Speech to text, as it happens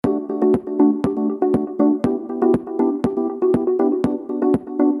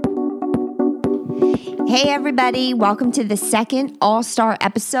Hey everybody, welcome to the second all-star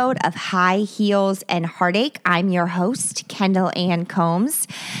episode of High Heels and Heartache. I'm your host, Kendall Ann Combs.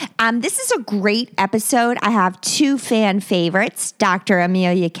 This is a great episode. I have two fan favorites, Dr.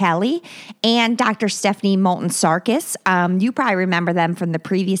 Amelia Kelly and Dr. Stephanie Moulton Sarkis. You probably remember them from the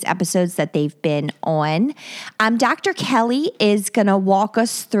previous episodes that they've been on. Dr. Kelly is going to walk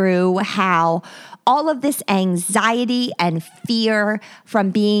us through how all of this anxiety and fear from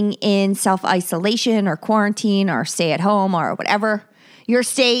being in self-isolation or quarantine or stay at home or whatever your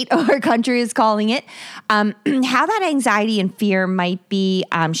state or country is calling it, how that anxiety and fear might be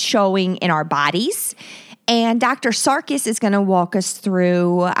showing in our bodies. And Dr. Sarkis is going to walk us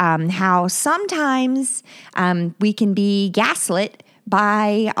through how sometimes we can be gaslit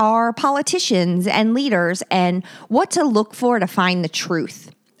by our politicians and leaders and what to look for to find the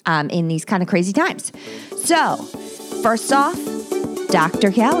truth in these kind of crazy times. So, first off,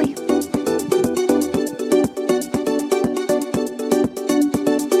 Dr. Kelly.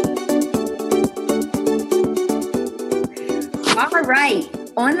 All right.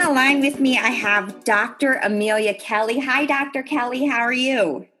 On the line with me, I have Dr. Amelia Kelly. Hi, Dr. Kelly. How are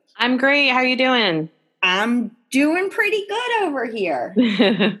you? I'm great. How are you doing? I'm doing pretty good over here.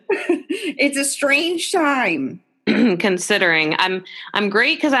 It's a strange time. Considering I'm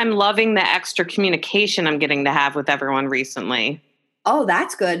great because I'm loving the extra communication I'm getting to have with everyone recently. Oh,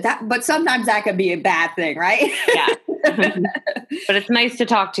 that's good. But sometimes that could be a bad thing, right? Yeah. But it's nice to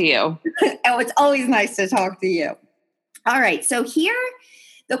talk to you. Oh, it's always nice to talk to you. All right. So here,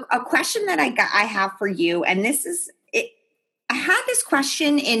 a question that I have for you, and this is it. I had this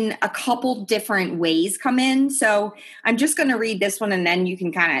question in a couple different ways come in. So I'm just going to read this one and then you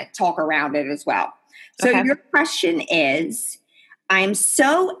can kind of talk around it as well. So Your question is, I'm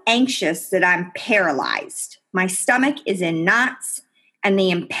so anxious that I'm paralyzed. My stomach is in knots and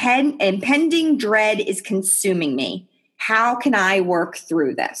the impending dread is consuming me. How can I work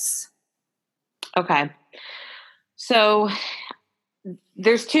through this? Okay. So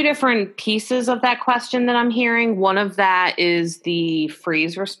there's two different pieces of that question that I'm hearing. One of that is the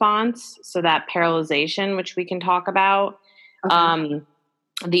freeze response. So that paralyzation, which we can talk about. Okay.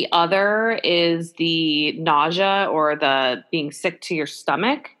 The other is the nausea or the being sick to your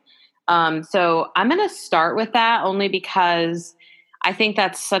stomach. So I'm going to start with that only because I think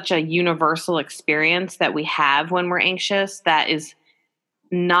that's such a universal experience that we have when we're anxious that is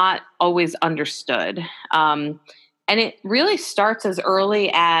not always understood. And it really starts as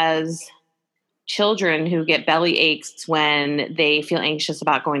early as children who get belly aches when they feel anxious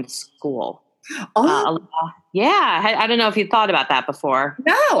about going to school. Oh, yeah. I don't know if you thought about that before.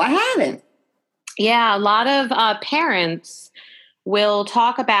 No, I haven't. Yeah. A lot of parents will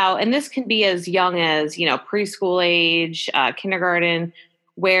talk about, and this can be as young as, preschool age, kindergarten,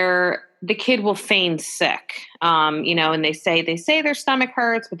 where the kid will feign sick, and they say their stomach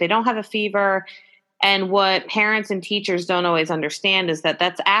hurts, but they don't have a fever. And what parents and teachers don't always understand is that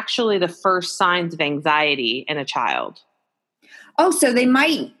that's actually the first signs of anxiety in a child. Oh, so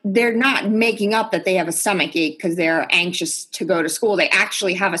they're not making up that they have a stomach ache because they're anxious to go to school. They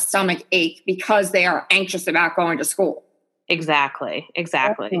actually have a stomach ache because they are anxious about going to school. Exactly.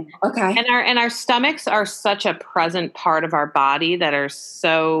 Okay. And our stomachs are such a present part of our body that are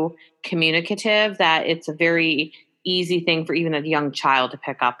so communicative that it's a very easy thing for even a young child to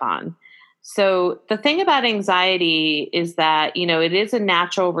pick up on. So the thing about anxiety is that, it is a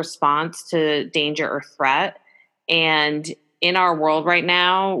natural response to danger or threat. And in our world right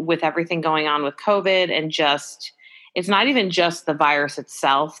now, with everything going on with COVID and it's not even just the virus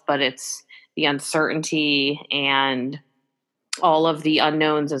itself, but it's the uncertainty and all of the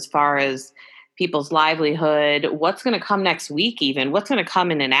unknowns as far as people's livelihood, what's going to come next week even, what's going to come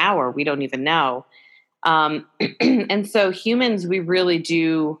in an hour, we don't even know. And so humans, we really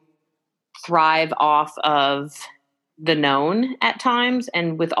do thrive off of the known at times.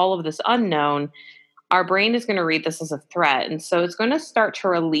 And with all of this unknown, our brain is going to read this as a threat. And so it's going to start to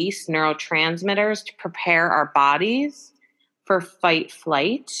release neurotransmitters to prepare our bodies for fight,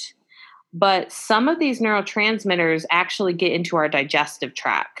 flight. But some of these neurotransmitters actually get into our digestive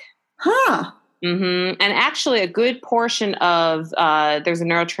tract. Huh. Mm-hmm. And actually a good portion of, there's a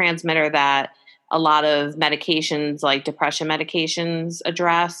neurotransmitter that a lot of medications like depression medications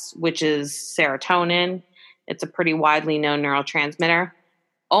address, which is serotonin. It's a pretty widely known neurotransmitter.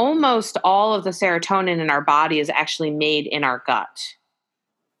 Almost all of the serotonin in our body is actually made in our gut.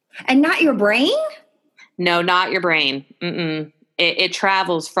 And not your brain? No, not your brain. It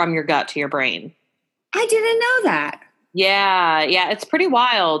travels from your gut to your brain. I didn't know that. Yeah, it's pretty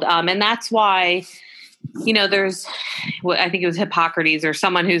wild. And that's why there's, I think it was Hippocrates or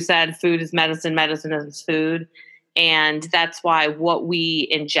someone who said food is medicine, medicine is food. And that's why what we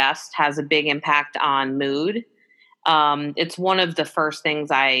ingest has a big impact on mood. It's one of the first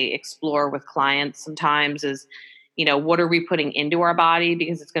things I explore with clients sometimes is, what are we putting into our body,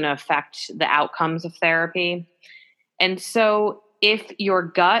 because it's going to affect the outcomes of therapy. And so if your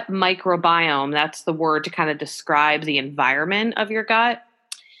gut microbiome, that's the word to kind of describe the environment of your gut,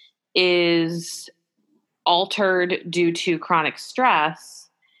 is altered due to chronic stress,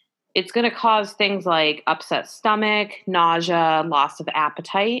 it's going to cause things like upset stomach, nausea, loss of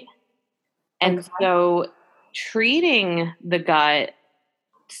appetite. And so treating the gut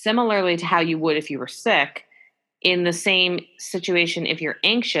similarly to how you would if you were sick in the same situation if you're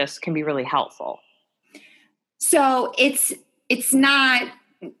anxious can be really helpful. So it's not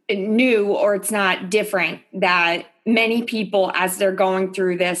new, or it's not different that many people, as they're going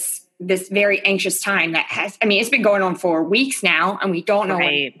through this very anxious time that it's been going on for weeks now, and we don't know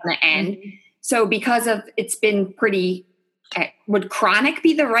when it's going to end. Mm-hmm. So because of, it's been pretty, would chronic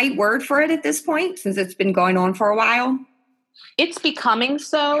be the right word for it at this point, since it's been going on for a while? It's becoming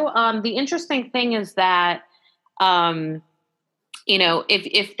so. The interesting thing is that,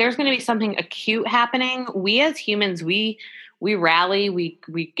 if there's going to be something acute happening, we as humans, we rally,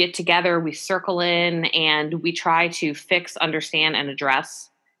 we get together, we circle in, and we try to fix, understand, and address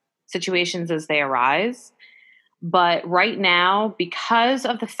situations as they arise. But right now, because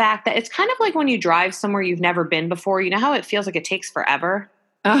of the fact that it's kind of like when you drive somewhere you've never been before, you know how it feels like it takes forever?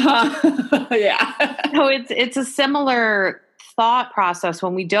 Uh-huh. Yeah. So it's a similar thought process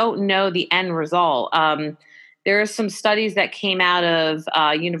when we don't know the end result. There are some studies that came out of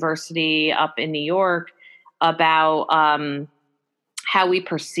university up in New York about how we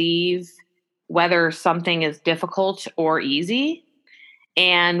perceive whether something is difficult or easy.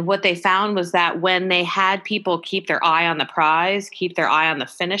 And what they found was that when they had people keep their eye on the prize, keep their eye on the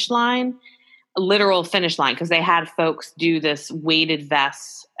finish line, a literal finish line, because they had folks do this weighted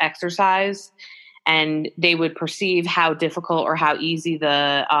vest exercise, and they would perceive how difficult or how easy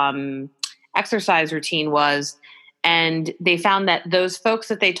the exercise routine was. And they found that those folks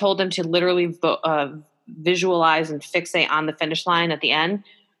that they told them to literally visualize and fixate on the finish line at the end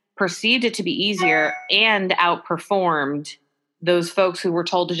perceived it to be easier and outperformed those folks who were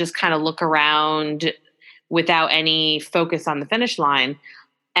told to just kind of look around without any focus on the finish line.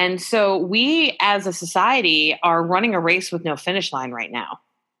 And so we as a society are running a race with no finish line right now.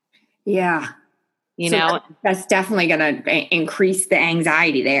 Yeah. That's definitely going to increase the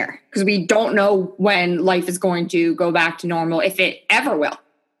anxiety there, because we don't know when life is going to go back to normal, if it ever will.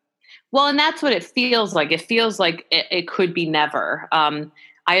 Well, and that's what it feels like. It feels like it could be never.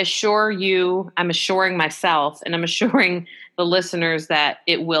 I assure you, I'm assuring myself, and I'm assuring the listeners that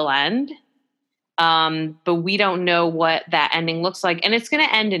it will end. But we don't know what that ending looks like. And it's going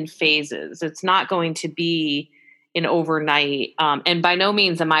to end in phases. It's not going to be an overnight. And by no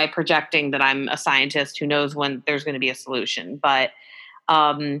means am I projecting that I'm a scientist who knows when there's going to be a solution. But,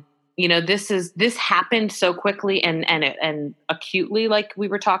 this happened so quickly and acutely, like we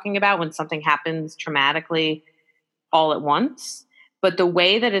were talking about, when something happens traumatically all at once. But the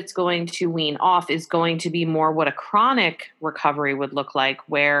way that it's going to wean off is going to be more what a chronic recovery would look like,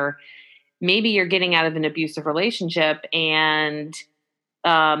 where maybe you're getting out of an abusive relationship and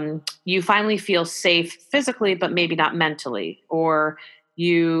you finally feel safe physically, but maybe not mentally, or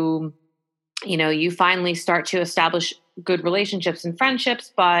you finally start to establish good relationships and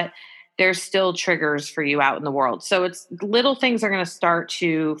friendships, but there's still triggers for you out in the world. So it's little things are going to start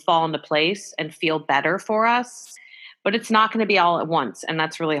to fall into place and feel better for us, but it's not going to be all at once. And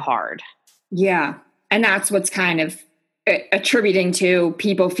that's really hard. Yeah. And that's what's kind of attributing to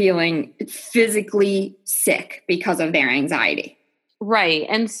people feeling physically sick because of their anxiety. Right.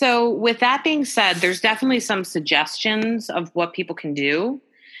 And so with that being said, there's definitely some suggestions of what people can do.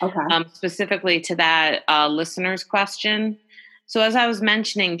 Okay. Specifically to that listener's question. So as I was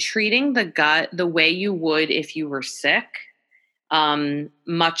mentioning, treating the gut the way you would if you were sick,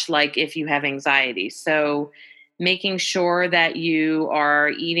 much like if you have anxiety. So making sure that you are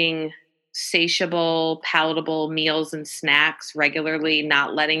eating satiable, palatable meals and snacks regularly,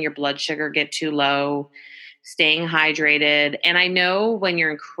 not letting your blood sugar get too low, staying hydrated. And I know when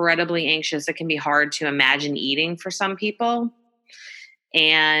you're incredibly anxious, it can be hard to imagine eating for some people.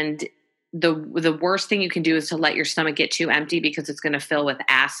 And the worst thing you can do is to let your stomach get too empty, because it's going to fill with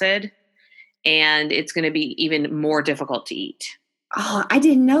acid and it's going to be even more difficult to eat. Oh, I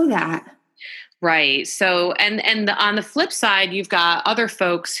didn't know that. Right. So, and on the flip side, you've got other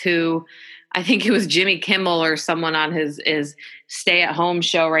folks who I think it was Jimmy Kimmel or someone on his stay-at-home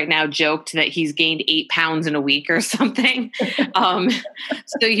show right now joked that he's gained 8 pounds in a week or something.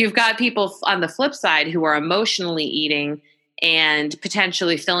 So you've got people on the flip side who are emotionally eating and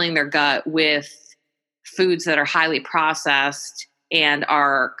potentially filling their gut with foods that are highly processed and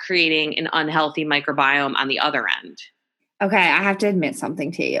are creating an unhealthy microbiome on the other end. Okay, I have to admit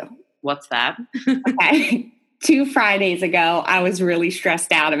something to you. What's that? Okay. 2 Fridays ago, I was really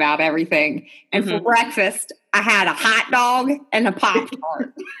stressed out about everything. And for breakfast, I had a hot dog and a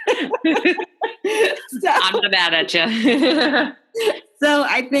Pop-Tart. I'm not mad at you. So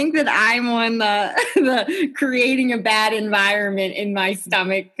I think that I'm on the creating a bad environment in my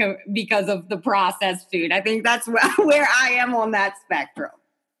stomach because of the processed food. I think that's where I am on that spectrum.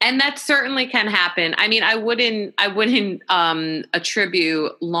 And that certainly can happen. I mean, I wouldn't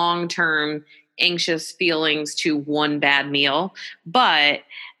attribute long-term anxious feelings to one bad meal, but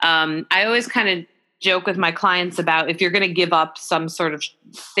I always kind of joke with my clients about if you're going to give up some sort of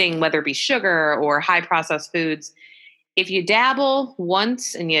thing, whether it be sugar or high processed foods, if you dabble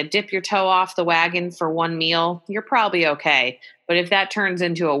once and you dip your toe off the wagon for one meal, you're probably okay. But if that turns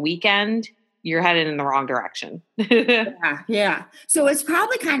into a weekend, you're headed in the wrong direction. Yeah. So it's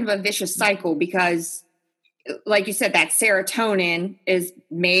probably kind of a vicious cycle because, like you said, that serotonin is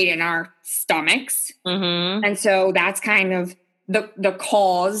made in our stomachs. Mm-hmm. And so that's kind of the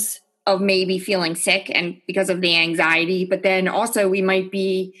cause of maybe feeling sick and because of the anxiety. But then also we might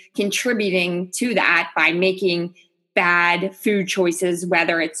be contributing to that by making bad food choices,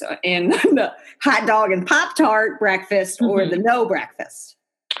 whether it's in the hot dog and Pop-Tart breakfast or the no breakfast.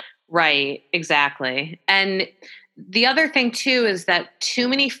 Right, exactly. And the other thing too is that too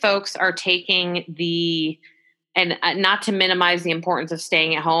many folks are taking and not to minimize the importance of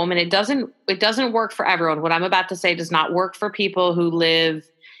staying at home, and it doesn't work for everyone. What I'm about to say does not work for people who live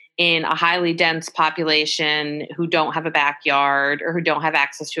in a highly dense population, who don't have a backyard or who don't have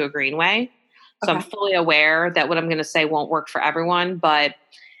access to a greenway. So I'm fully aware that what I'm going to say won't work for everyone, but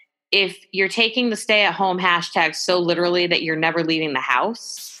if you're taking the stay-at-home hashtag so literally that you're never leaving the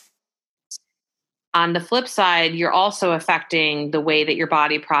house, on the flip side, you're also affecting the way that your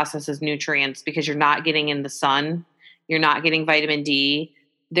body processes nutrients because you're not getting in the sun. You're not getting vitamin D.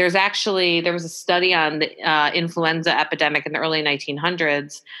 There was a study on the influenza epidemic in the early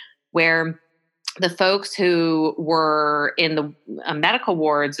 1900s where the folks who were in the medical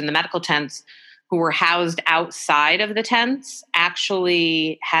wards, in the medical tents, who were housed outside of the tents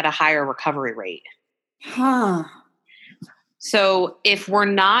actually had a higher recovery rate. Huh. So if we're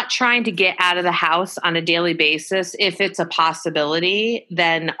not trying to get out of the house on a daily basis, if it's a possibility,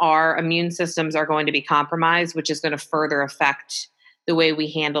 then our immune systems are going to be compromised, which is going to further affect the way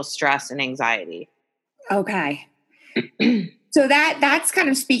we handle stress and anxiety. Okay. So that's kind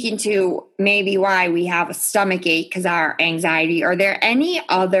of speaking to maybe why we have a stomach ache because our anxiety. Are there any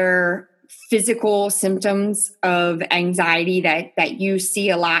other physical symptoms of anxiety that you see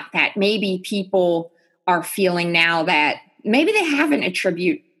a lot that maybe people are feeling now that maybe they haven't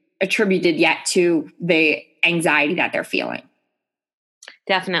attributed yet to the anxiety that they're feeling?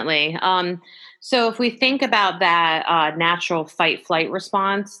 Definitely. So if we think about that natural fight-flight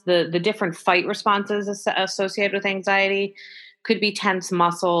response, the different fight responses associated with anxiety could be tense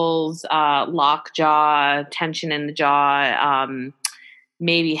muscles, lock jaw, tension in the jaw,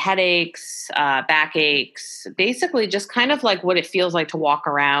 maybe headaches, backaches, basically just kind of like what it feels like to walk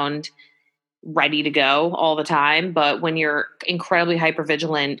around ready to go all the time. But when you're incredibly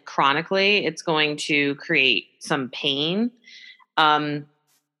hypervigilant chronically, it's going to create some pain. In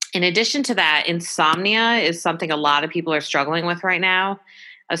addition to that, insomnia is something a lot of people are struggling with right now,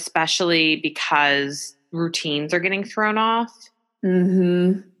 especially because routines are getting thrown off.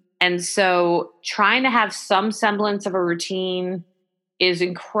 Mm-hmm. And so trying to have some semblance of a routine is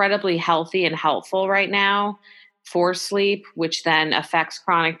incredibly healthy and helpful right now for sleep, which then affects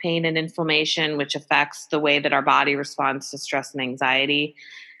chronic pain and inflammation, which affects the way that our body responds to stress and anxiety.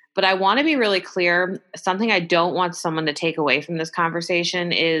 But I want to be really clear, something I don't want someone to take away from this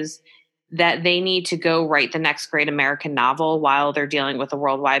conversation is that they need to go write the next great American novel while they're dealing with a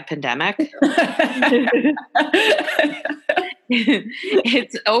worldwide pandemic.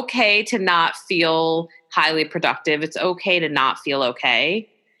 It's okay to not feel highly productive. It's okay to not feel okay.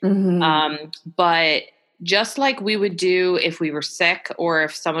 Mm-hmm. But just like we would do if we were sick or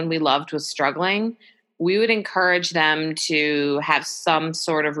if someone we loved was struggling, we would encourage them to have some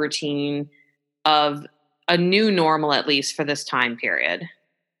sort of routine of a new normal, at least for this time period.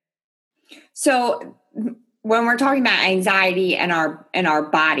 So when we're talking about anxiety and our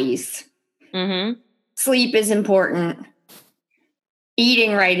bodies, Mm-hmm. sleep is important.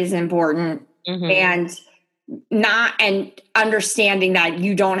 eating right is important, and understanding that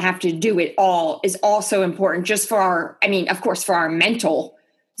you don't have to do it all is also important, just for of course, for our mental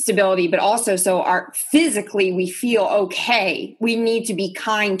stability, but also so our physically we feel okay. We need to be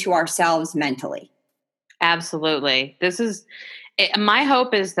kind to ourselves mentally. Absolutely. My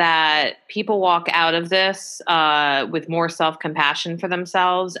hope is that people walk out of this with more self-compassion for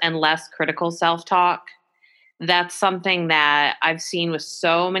themselves and less critical self-talk. That's something that I've seen with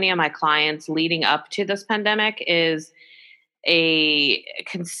so many of my clients leading up to this pandemic, is a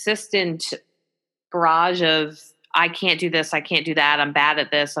consistent barrage of, I can't do this, I can't do that, I'm bad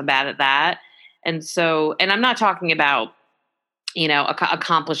at this, I'm bad at that. And I'm not talking about,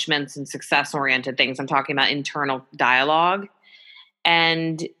 accomplishments and success-oriented things. I'm talking about internal dialogue.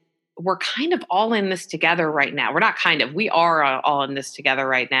 And we're kind of all in this together right now. We're not kind of, we are all in this together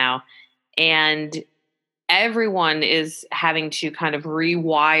right now. And everyone is having to kind of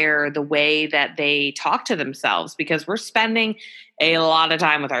rewire the way that they talk to themselves, because we're spending a lot of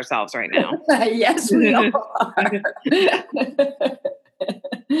time with ourselves right now. Yes, we are.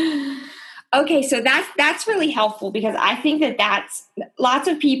 Okay, so that's really helpful, because I think that's lots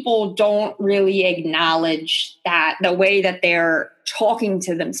of people don't really acknowledge that the way that they're talking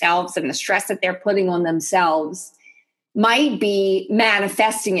to themselves and the stress that they're putting on themselves might be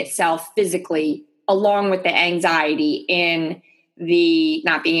manifesting itself physically, along with the anxiety in the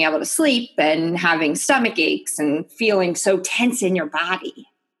not being able to sleep and having stomach aches and feeling so tense in your body.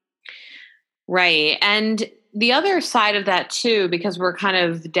 Right. And the other side of that too, because we're kind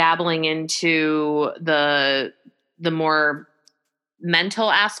of dabbling into the more mental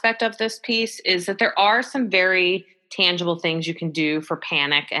aspect of this piece, is that there are some very tangible things you can do for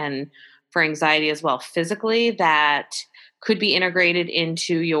panic and for anxiety as well physically that could be integrated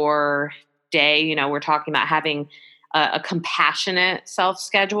into your day. We're talking about having a compassionate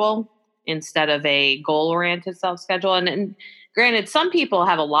self-schedule instead of a goal-oriented self-schedule. And granted, some people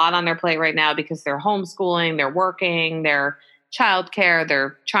have a lot on their plate right now because they're homeschooling, they're working, they're childcare,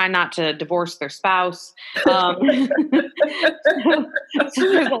 they're trying not to divorce their spouse. So there's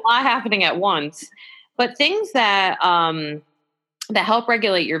a lot happening at once. But things that help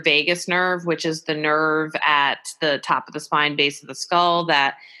regulate your vagus nerve, which is the nerve at the top of the spine, base of the skull,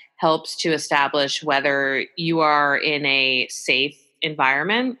 that helps to establish whether you are in a safe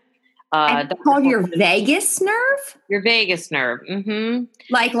environment. It's called your vagus nerve? Your vagus nerve. Mm-hmm.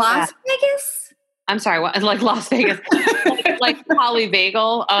 Like Las Vegas? I'm sorry, what? Like Las Vegas? like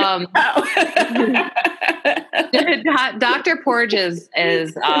polyvagal. Dr. Porges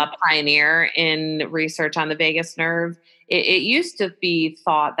is a pioneer in research on the vagus nerve. It used to be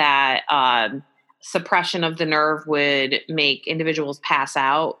thought that suppression of the nerve would make individuals pass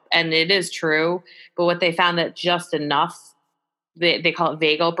out, and it is true. But what they found, that just enough, they call it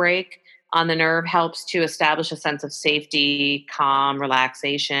vagal brake on the nerve, helps to establish a sense of safety, calm,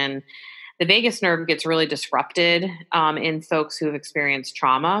 relaxation. The vagus nerve gets really disrupted in folks who have experienced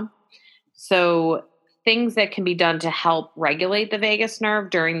trauma. So things that can be done to help regulate the vagus nerve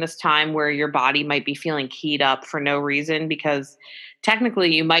during this time where your body might be feeling keyed up for no reason, because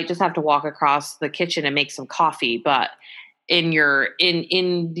technically you might just have to walk across the kitchen and make some coffee, but in your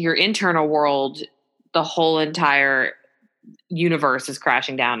internal world, the whole entire universe is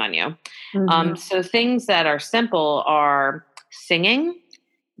crashing down on you. Mm-hmm. So things that are simple are singing,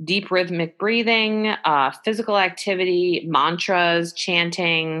 deep rhythmic breathing, physical activity, mantras,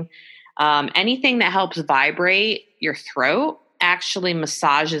 chanting, anything that helps vibrate your throat actually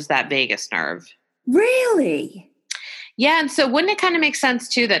massages that vagus nerve. Really? Yeah. And so wouldn't it kind of make sense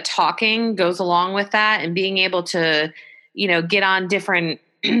too that talking goes along with that, and being able to, get on different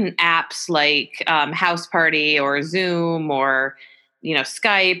apps like House Party or Zoom or,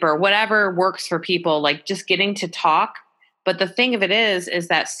 Skype or whatever works for people, like just getting to talk. But the thing of it is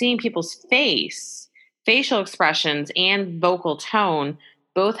that seeing people's facial expressions and vocal tone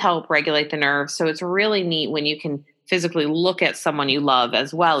both help regulate the nerves. So it's really neat when you can physically look at someone you love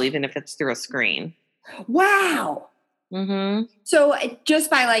as well, even if it's through a screen. Wow. Mm-hmm. So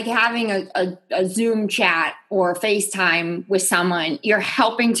just by like having a Zoom chat or FaceTime with someone, you're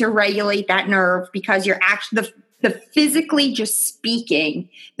helping to regulate that nerve, because you're actually the physically just speaking,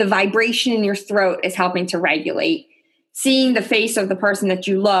 the vibration in your throat is helping to regulate. Seeing the face of the person that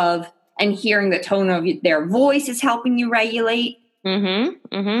you love and hearing the tone of their voice is helping you regulate.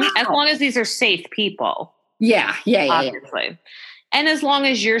 Mm-hmm. Mm-hmm. Wow. As long as these are safe people. Yeah. Obviously. Yeah. And as long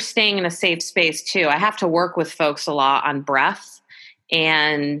as you're staying in a safe space too. I have to work with folks a lot on breath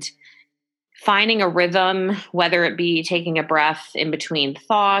and finding a rhythm, whether it be taking a breath in between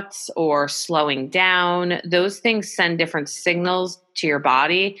thoughts or slowing down, those things send different signals to your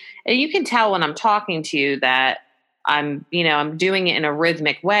body. And you can tell when I'm talking to you that I'm doing it in a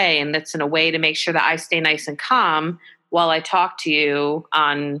rhythmic way, and that's in a way to make sure that I stay nice and calm while I talk to you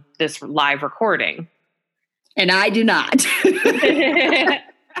on this live recording. And I do not.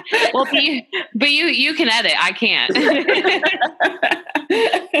 Well, but you can edit. I can't.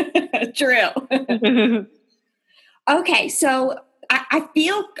 True. Okay, so I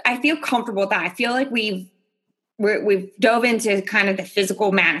feel comfortable with that. I feel like we've dove into kind of the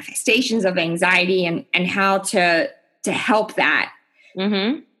physical manifestations of anxiety and how to help that.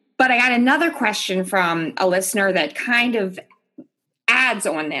 Mm-hmm. But I got another question from a listener that kind of adds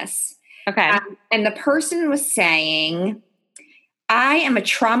on this. Okay. And the person was saying, I am a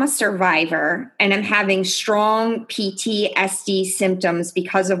trauma survivor and I'm having strong PTSD symptoms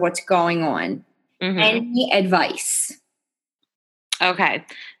because of what's going on. Mm-hmm. Any advice? Okay.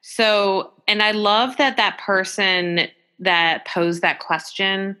 So, and I love that person that posed that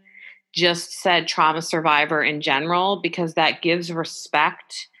question just said trauma survivor in general, because that gives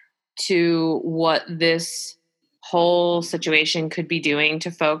respect to what this whole situation could be doing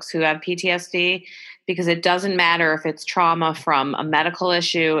to folks who have PTSD, because it doesn't matter if it's trauma from a medical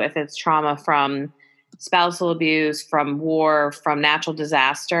issue, if it's trauma from spousal abuse, from war, from natural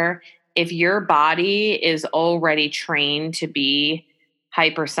disaster. If your body is already trained to be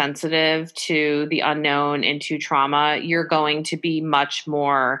hypersensitive to the unknown and to trauma, you're going to be much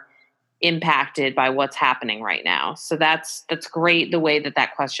more impacted by what's happening right now. So that's great the way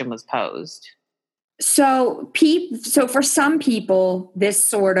that question was posed. So for some people, this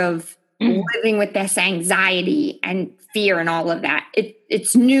sort of living with this anxiety and fear and all of that,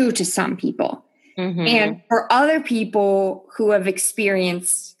 it's new to some people. Mm-hmm. And for other people who have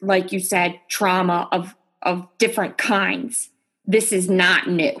experienced, like you said, trauma of different kinds, this is not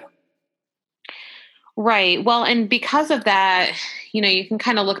new. Right. Well, and because of that, you can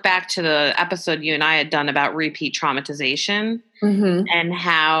kind of look back to the episode you and I had done about repeat traumatization, mm-hmm. and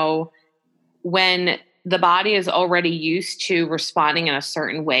how when the body is already used to responding in a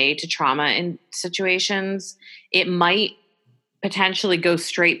certain way to trauma in situations, it might potentially go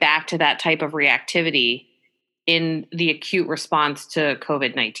straight back to that type of reactivity in the acute response to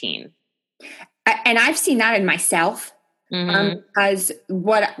COVID-19. And I've seen that in myself. Mm-hmm. Because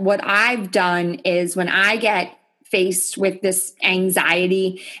what I've done is when I get faced with this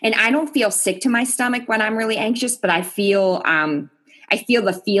anxiety, and I don't feel sick to my stomach when I'm really anxious, but I feel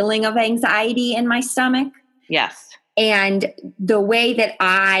the feeling of anxiety in my stomach. Yes. And the way that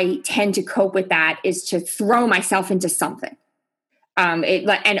I tend to cope with that is to throw myself into something, and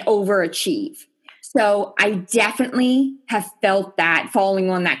overachieve. So I definitely have felt that, falling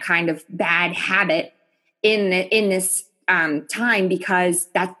on that kind of bad habit in this time, because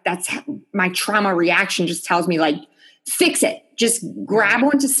that's my trauma reaction just tells me, like, fix it. Just grab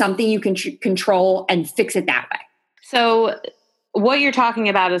onto something you can control and fix it that way. So what you're talking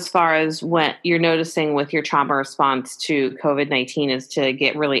about as far as what you're noticing with your trauma response to COVID-19 is to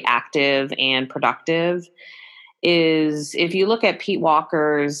get really active and productive. Is if you look at Pete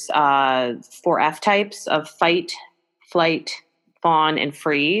Walker's 4 F types of fight, flight, fawn, and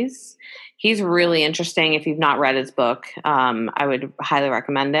freeze, he's really interesting. If you've not read his book, I would highly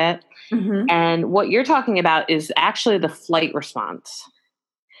recommend it. Mm-hmm. And what you're talking about is actually the flight response.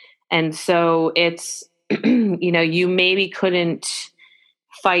 And so it's, you maybe couldn't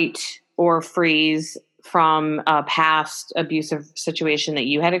fight or freeze from a past abusive situation that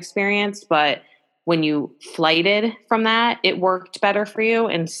you had experienced, but when you flighted from that, it worked better for you.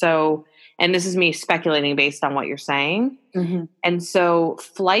 And so, and this is me speculating based on what you're saying. Mm-hmm. And so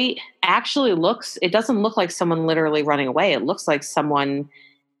flight actually it doesn't look like someone literally running away. It looks like someone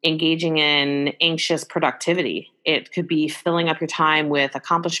engaging in anxious productivity. It could be filling up your time with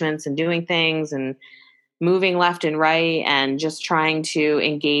accomplishments and doing things and moving left and right and just trying to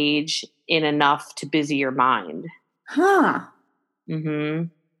engage in enough to busy your mind. Huh. Mm-hmm.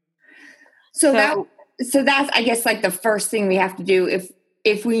 So that's, I guess, like the first thing we have to do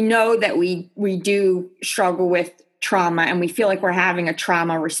if we know that we do struggle with trauma and we feel like we're having a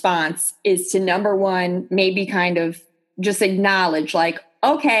trauma response, is to, number one, maybe kind of just acknowledge, like,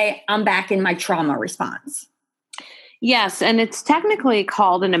 okay, I'm back in my trauma response. Yes, and it's technically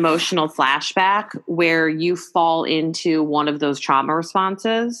called an emotional flashback, where you fall into one of those trauma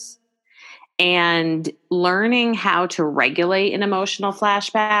responses. And learning how to regulate an emotional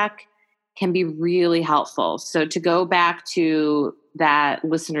flashback can be really helpful. So to go back to that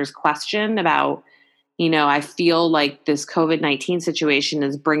listener's question about, I feel like this COVID-19 situation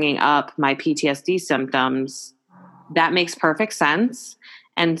is bringing up my PTSD symptoms. That makes perfect sense.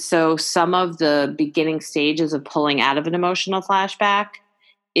 And so some of the beginning stages of pulling out of an emotional flashback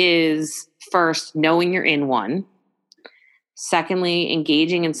is first knowing you're in one. Secondly,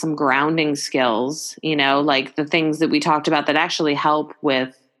 engaging in some grounding skills, like the things that we talked about that actually help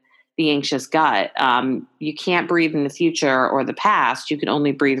with the anxious gut. You can't breathe in the future or the past. You can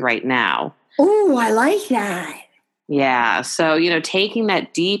only breathe right now. Oh, I like that. Yeah. So, taking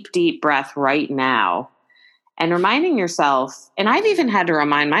that deep, deep breath right now and reminding yourself, and I've even had to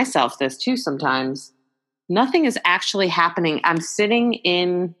remind myself this too sometimes, nothing is actually happening. I'm sitting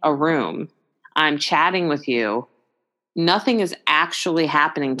in a room. I'm chatting with you. Nothing is actually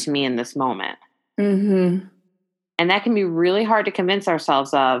happening to me in this moment. Mm-hmm. And that can be really hard to convince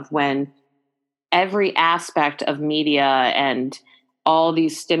ourselves of when every aspect of media and all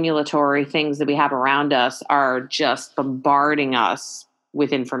these stimulatory things that we have around us are just bombarding us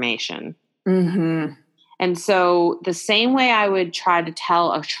with information. Mm-hmm. And so the same way I would try to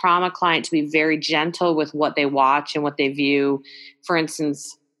tell a trauma client to be very gentle with what they watch and what they view, for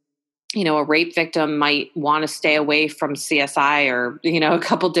instance, a rape victim might want to stay away from CSI or, a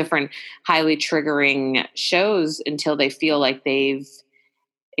couple different highly triggering shows until they feel like they've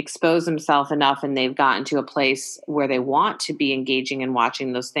exposed themselves enough and they've gotten to a place where they want to be engaging and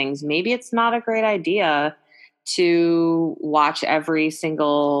watching those things. Maybe it's not a great idea to watch every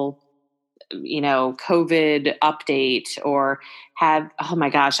single, COVID update or oh my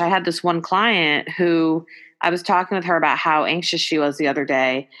gosh, I had this one client who I was talking with her about how anxious she was the other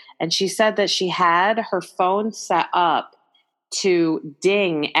day. And she said that she had her phone set up to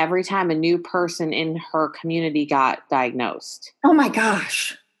ding every time a new person in her community got diagnosed. Oh my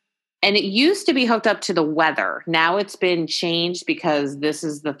gosh. And it used to be hooked up to the weather. Now it's been changed because this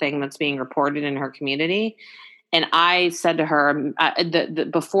is the thing that's being reported in her community. And I said to her,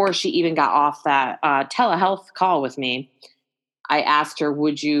 before she even got off that telehealth call with me, I asked her,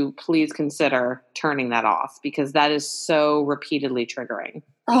 would you please consider turning that off? Because that is so repeatedly triggering.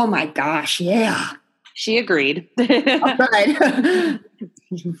 Oh my gosh, yeah. She agreed. Oh,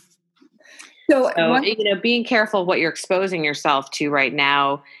 good. So, being careful of what you're exposing yourself to right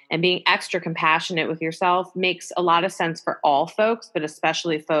now and being extra compassionate with yourself makes a lot of sense for all folks, but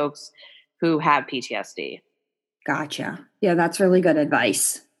especially folks who have PTSD. Gotcha. Yeah, that's really good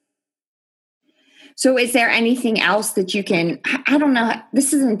advice. So is there anything else that you can, I don't know,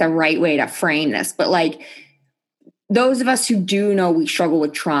 this isn't the right way to frame this, but like those of us who do know we struggle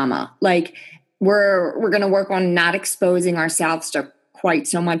with trauma, like we're going to work on not exposing ourselves to quite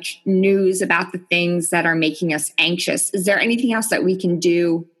so much news about the things that are making us anxious. Is there anything else that we can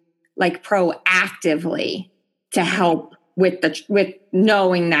do like proactively to help with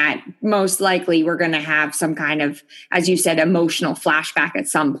knowing that most likely we're going to have some kind of, as you said, emotional flashback at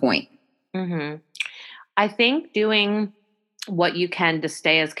some point? Mm-hmm. I think doing what you can to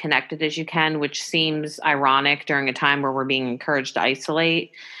stay as connected as you can, which seems ironic during a time where we're being encouraged to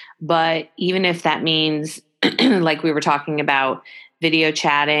isolate. But even if that means, like we were talking about, video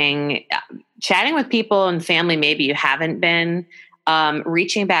chatting with people and family maybe you haven't been,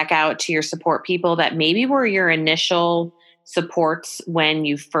 reaching back out to your support people that maybe were your initial supports when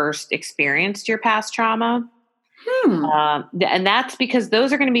you first experienced your past trauma. And that's because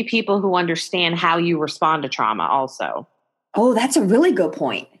those are going to be people who understand how you respond to trauma also. Oh, that's a really good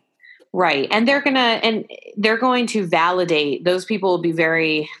point. Right. And they're going to validate, those people will be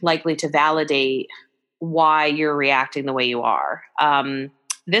very likely to validate why you're reacting the way you are.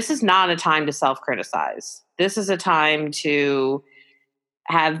 This is not a time to self-criticize. This is a time to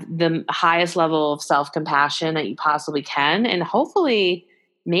have the highest level of self-compassion that you possibly can. And hopefully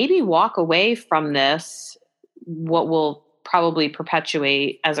maybe walk away from this, what will probably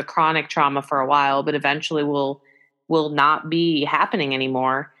perpetuate as a chronic trauma for a while, but eventually will not be happening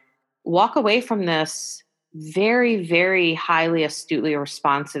anymore. Walk away from this very, very highly astutely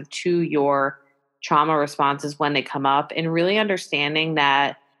responsive to your trauma responses when they come up, and really understanding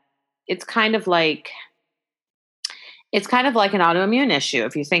that it's kind of like an autoimmune issue.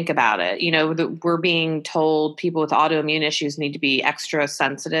 If you think about it, we're being told people with autoimmune issues need to be extra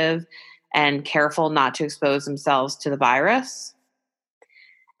sensitive and careful not to expose themselves to the virus.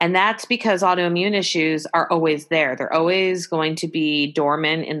 And that's because autoimmune issues are always there. They're always going to be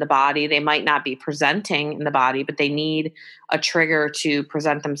dormant in the body. They might not be presenting in the body, but they need a trigger to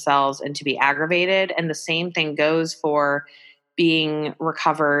present themselves and to be aggravated. And the same thing goes for being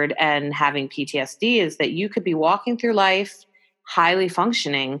recovered and having PTSD, is that you could be walking through life highly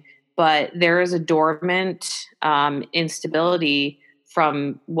functioning, but there is a dormant instability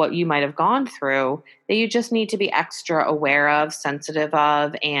from what you might have gone through that you just need to be extra aware of, sensitive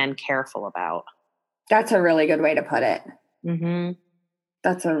of, and careful about. That's a really good way to put it. Mm-hmm.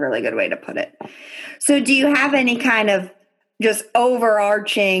 That's a really good way to put it. So do you have any kind of just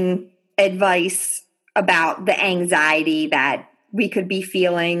overarching advice about the anxiety that we could be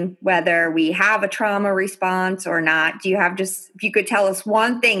feeling, whether we have a trauma response or not? Do you have just, if you could tell us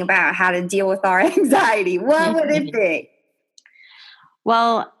one thing about how to deal with our anxiety, what would it be?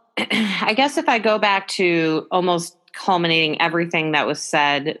 Well, I guess if I go back to almost culminating everything that was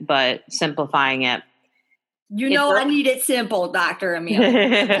said, but simplifying it. I need it simple, Dr.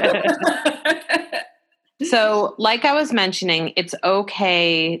 Amelia. So, like I was mentioning, it's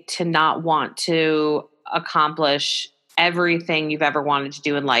okay to not want to accomplish everything you've ever wanted to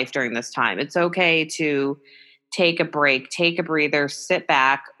do in life during this time. It's okay to take a break, take a breather, sit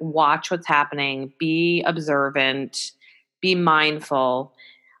back, watch what's happening, be observant, be mindful.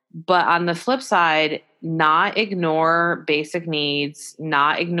 But on the flip side, not ignore basic needs,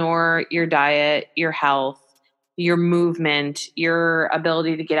 not ignore your diet, your health, your movement, your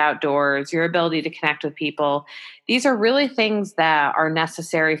ability to get outdoors, your ability to connect with people. These are really things that are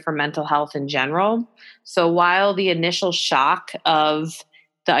necessary for mental health in general. So while the initial shock of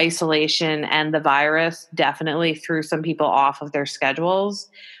the isolation and the virus definitely threw some people off of their schedules,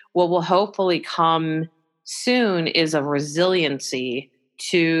 what will hopefully come soon is a resiliency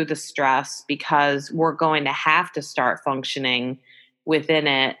to the stress, because we're going to have to start functioning within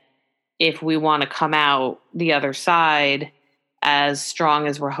it if we want to come out the other side as strong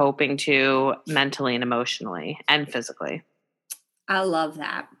as we're hoping to, mentally and emotionally and physically. I love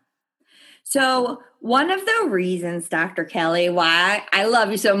that. So one of the reasons, Dr. Kelly, why I love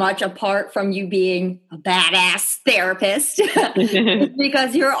you so much, apart from you being a badass therapist, is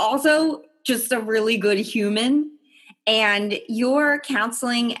because you're also just a really good human. And your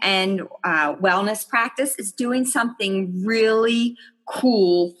counseling and wellness practice is doing something really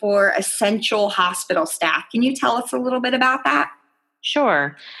cool for essential hospital staff. Can you tell us a little bit about that?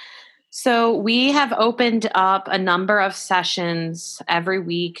 Sure. So we have opened up a number of sessions every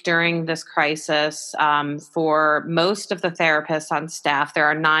week during this crisis for most of the therapists on staff. There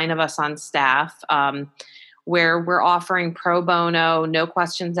are 9 of us on staff, where we're offering pro bono, no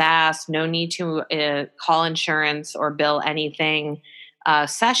questions asked, no need to call insurance or bill anything,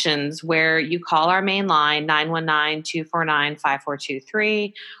 sessions where you call our main line,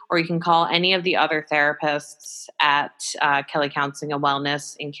 919-249-5423, or you can call any of the other therapists at Kelly Counseling and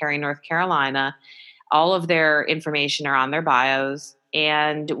Wellness in Cary, North Carolina. All of their information are on their bios,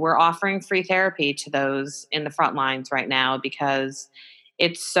 and we're offering free therapy to those in the front lines right now because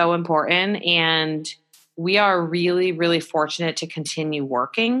it's so important, and we are really, really fortunate to continue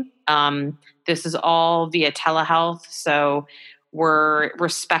working. This is all via telehealth, so we're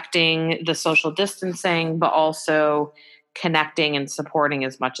respecting the social distancing, but also connecting and supporting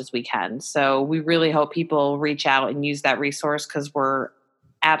as much as we can. So we really hope people reach out and use that resource because we're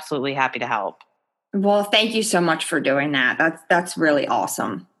absolutely happy to help. Well, thank you so much for doing that. That's really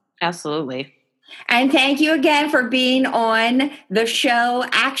awesome. Absolutely. And thank you again for being on the show.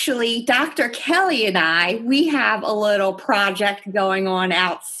 Actually, Dr. Kelly and I, we have a little project going on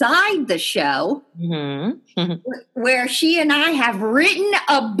outside the show where she and I have written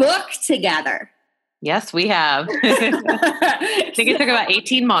a book together. Yes, we have. I think it took about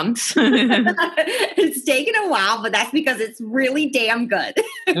 18 months. It's taken a while, but that's because it's really damn good.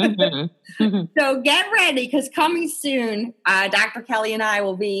 So get ready, because coming soon, Dr. Kelly and I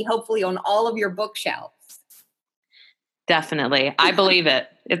will be hopefully on all of your bookshelves. Definitely. I believe it.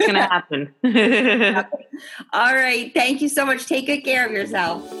 It's going to happen. All right. Thank you so much. Take good care of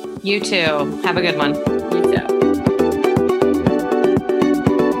yourself. You too. Have a good one. You too.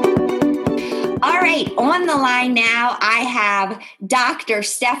 All right, on the line now, I have Dr.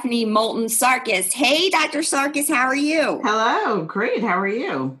 Stephanie Moulton Sarkis. Hey, Dr. Sarkis, how are you? Hello, great. How are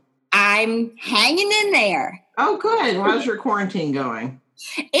you? I'm hanging in there. Oh, good. How's your quarantine going?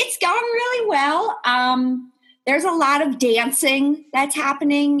 It's going really well. There's a lot of dancing that's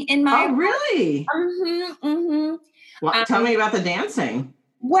happening in my... Oh, really? Well, tell me about the dancing.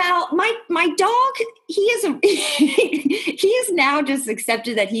 Well, my dog, he has now just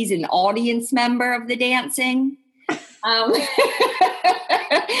accepted that he's an audience member of the dancing. So at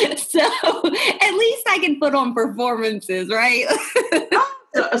least I can put on performances, right?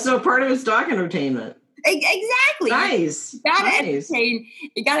 So part of his dog entertainment. Exactly. Nice. You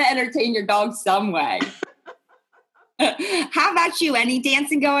gotta entertain your dog some way. How about you? Any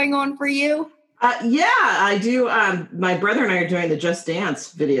dancing going on for you? Yeah, I do. My brother and I are doing the Just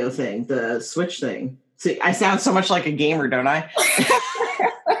Dance video thing, the Switch thing. See, I sound so much like a gamer, don't I?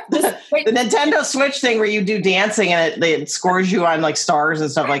 The Nintendo Switch thing where you do dancing and it scores you on like stars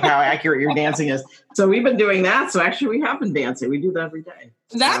and stuff, like how accurate your dancing is. So we've been doing that. So actually we have been dancing. We do that every day.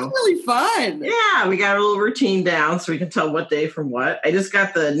 That's really fun. Yeah, we got a little routine down so we can tell what day from what. I just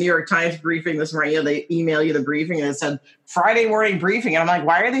got the New York Times briefing this morning. You know, they email you the briefing and it said Friday morning briefing. And I'm like,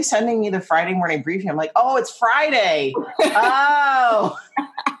 why are they sending me the Friday morning briefing? I'm like, oh, it's Friday. Oh.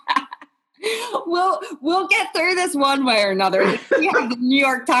 We'll get through this one way or another. We have the New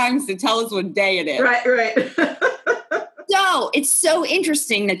York Times to tell us what day it is. Right. So it's so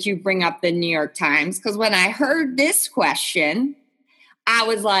interesting that you bring up the New York Times, because when I heard this question, I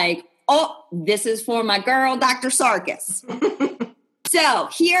was like, oh, this is for my girl, Dr. Sarkis. So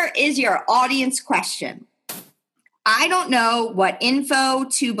here is your audience question. I don't know what info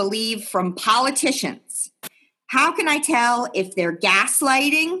to believe from politicians. How can I tell if they're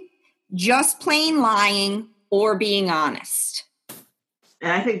gaslighting, just plain lying, or being honest? And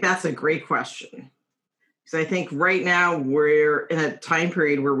I think that's a great question. Because I think right now we're in a time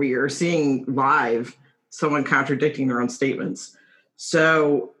period where we are seeing live someone contradicting their own statements.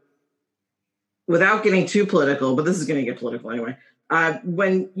 So without getting too political, but this is going to get political anyway,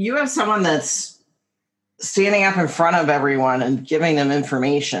 when you have someone that's standing up in front of everyone and giving them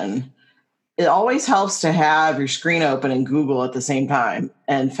information, it always helps to have your screen open and Google at the same time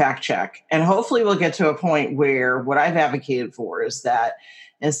and fact check. And hopefully we'll get to a point where what I've advocated for is that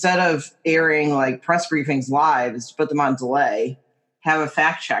instead of airing like press briefings live, is to put them on delay, have a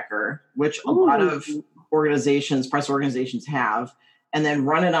fact checker, which a lot of organizations, press organizations have, and then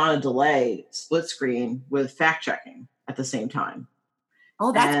run it on a delay, split screen with fact checking at the same time.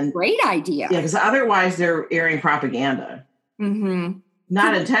 Oh, that's a great idea. Yeah, because otherwise they're airing propaganda. Mm-hmm.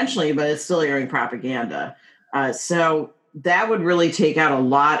 Not intentionally, but it's still airing propaganda. So that would really take out a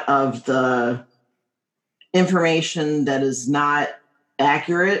lot of the information that is not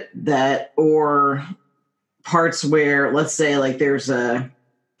accurate, or parts where, let's say, like there's a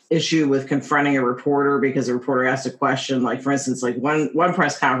issue with confronting a reporter because a reporter asked a question. Like, for instance, like one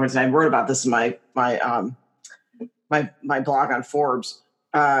press conference, and I wrote about this in my blog on Forbes.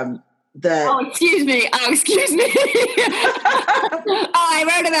 Excuse me. I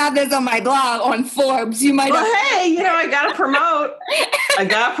wrote about this on my blog on Forbes. You might. Well, hey, I gotta promote.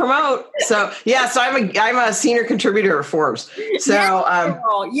 So yeah, so I'm a senior contributor of Forbes. So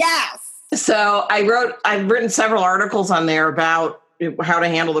yes. So I've written several articles on there about how to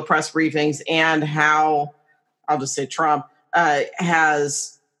handle the press briefings and how, I'll just say, Trump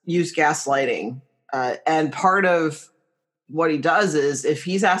has used gaslighting, and part of what he does is if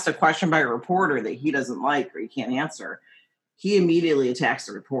he's asked a question by a reporter that he doesn't like or he can't answer, he immediately attacks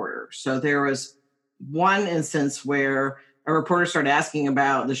the reporter. So there was one instance where a reporter started asking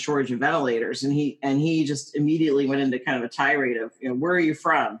about the shortage of ventilators, and he just immediately went into kind of a tirade of, where are you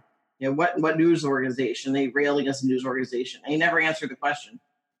from? What news organization? They railing us a news organization. And he never answered the question.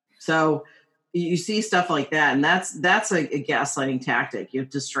 So you see stuff like that, and that's a gaslighting tactic. You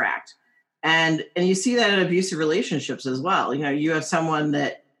distract. And you see that in abusive relationships as well. You have someone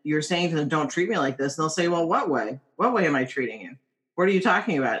that you're saying to them, don't treat me like this. And they'll say, well, what way? What way am I treating you? What are you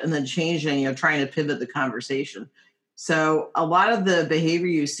talking about? And then changing, trying to pivot the conversation. So a lot of the behavior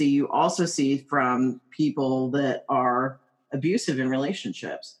you also see from people that are abusive in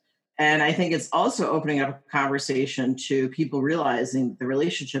relationships. And I think it's also opening up a conversation to people realizing the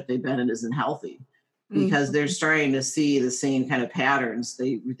relationship they've been in isn't healthy. Because they're starting to see the same kind of patterns.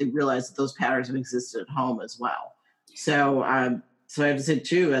 They realize that those patterns have existed at home as well. So I have to say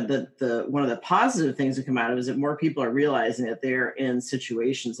too that one of the positive things that come out of it is that more people are realizing that they're in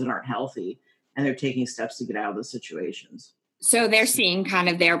situations that aren't healthy, and they're taking steps to get out of those situations. So they're seeing kind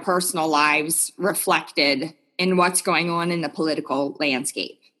of their personal lives reflected in what's going on in the political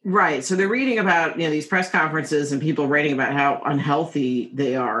landscape. Right. So they're reading about these press conferences and people writing about how unhealthy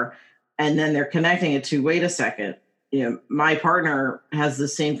they are. And then they're connecting it to, wait a second, my partner has the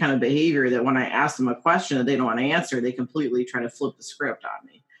same kind of behavior that when I ask them a question that they don't want to answer, they completely try to flip the script on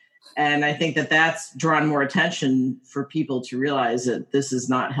me. And I think that that's drawn more attention for people to realize that this is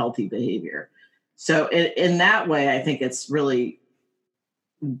not healthy behavior. So in that way, I think it's really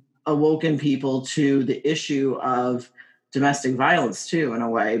awoken people to the issue of domestic violence too, in a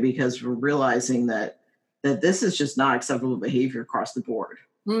way, because we're realizing that this is just not acceptable behavior across the board.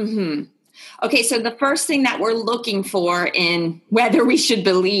 Mm-hmm. Okay, so the first thing that we're looking for in whether we should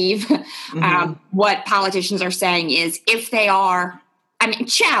believe what politicians are saying is if they are,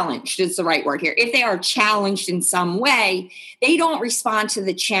 challenged is the right word here. If they are challenged in some way, they don't respond to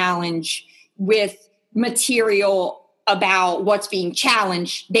the challenge with material about what's being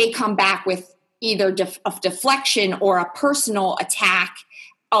challenged. They come back with either of deflection or a personal attack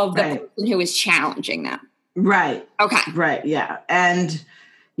of the person who is challenging them. Right. Okay. Right. Yeah. And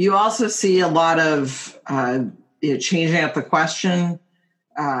you also see a lot of changing up the question,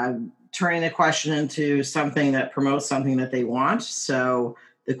 turning the question into something that promotes something that they want. So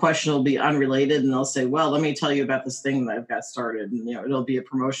the question will be unrelated, and they'll say, well, let me tell you about this thing that I've got started. And, it'll be a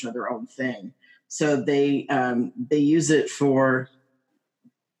promotion of their own thing. So they use it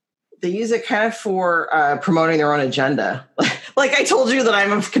kind of for promoting their own agenda. Like I told you that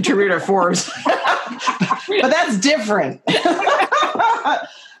I'm a contributor to Forbes, but that's different. But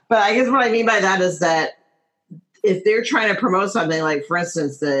I guess what I mean by that is that if they're trying to promote something, like for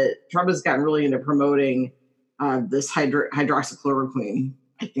instance, that Trump has gotten really into promoting this hydroxychloroquine.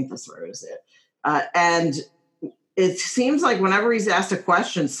 I think that's where it is. And it seems like whenever he's asked a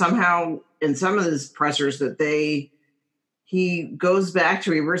question, somehow in some of his pressers that he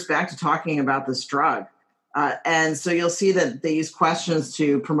reverts back to talking about this drug. And so you'll see that they use questions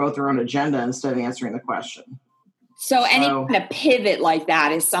to promote their own agenda instead of answering the question. So any kind of pivot like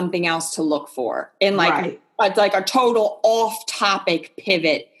that is something else to look for. And like a total off-topic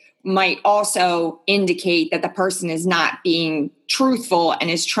pivot might also indicate that the person is not being truthful and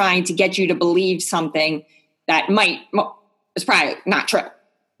is trying to get you to believe something that is probably not true.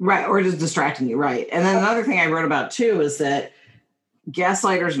 Right. Or just distracting you. Right. And then another thing I wrote about too is that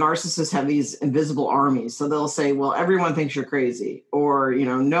gaslighters, narcissists have these invisible armies. So they'll say, well, everyone thinks you're crazy, or,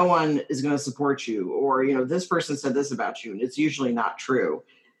 no one is going to support you, or, this person said this about you. And it's usually not true.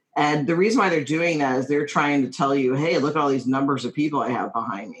 And the reason why they're doing that is they're trying to tell you, hey, look at all these numbers of people I have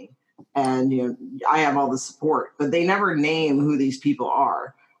behind me. And, I have all the support, but they never name who these people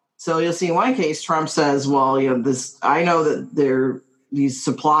are. So you'll see in one case, Trump says, well, I know that these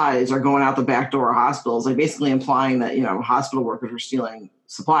supplies are going out the back door of hospitals, like basically implying that, hospital workers are stealing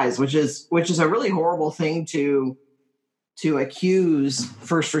supplies, which is a really horrible thing to accuse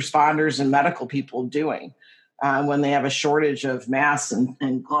first responders and medical people doing when they have a shortage of masks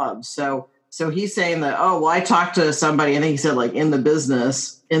and gloves. So he's saying that, oh, well, I talked to somebody, I think he said like in the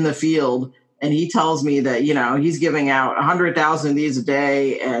business, in the field, and he tells me that, he's giving out 100,000 of these a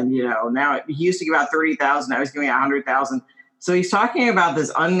day. And, now he used to give out 30,000. Now he's giving out 100,000. So he's talking about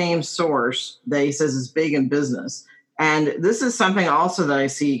this unnamed source that he says is big in business. And this is something also that I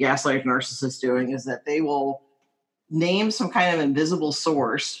see gaslight narcissists doing, is that they will name some kind of invisible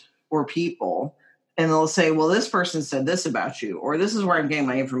source or people, and they'll say, well, this person said this about you, or this is where I'm getting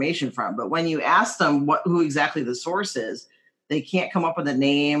my information from. But when you ask them who exactly the source is, they can't come up with a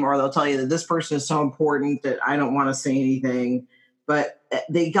name, or they'll tell you that this person is so important that I don't want to say anything. But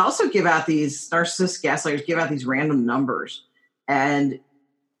they also give out these narcissist gaslighters give out these random numbers. And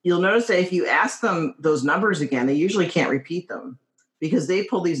you'll notice that if you ask them those numbers again, they usually can't repeat them because they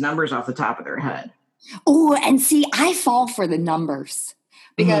pull these numbers off the top of their head. Oh, and see, I fall for the numbers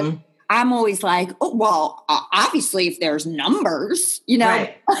because I'm always like, oh, well, obviously, if there's numbers,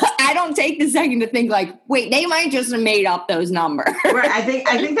 right. I don't take the second to think like, wait, they might just have made up those numbers. Right. I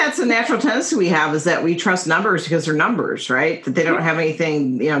think that's a natural tendency we have, is that we trust numbers because they're numbers, right? That they don't have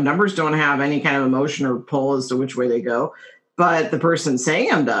anything, numbers don't have any kind of emotion or pull as to which way they go, but the person saying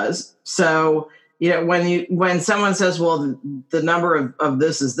them does. So, when someone says, well, the number of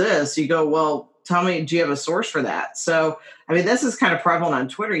this is this, you go, well, tell me, do you have a source for that? So, I mean, this is kind of prevalent on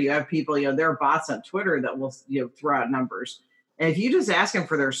Twitter. You have people, there are bots on Twitter that will, throw out numbers. And if you just ask them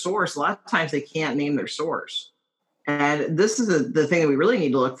for their source, a lot of times they can't name their source. And this is the thing that we really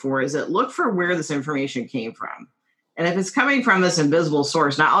need to look for, is that look for where this information came from. And if it's coming from this invisible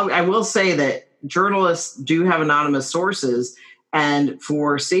source, now I will say that journalists do have anonymous sources, and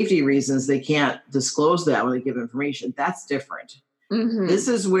for safety reasons, they can't disclose that when they give information. That's different. Mm-hmm. This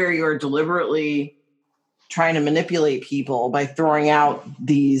is where you're deliberately trying to manipulate people by throwing out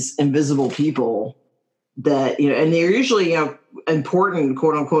these invisible people that, and they're usually, important,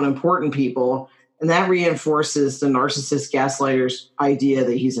 quote unquote, important people. And that reinforces the narcissist gaslighter's idea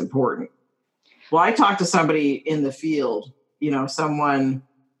that he's important. Well, I talked to somebody in the field, someone,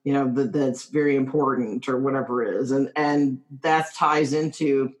 that's very important or whatever it is. And that ties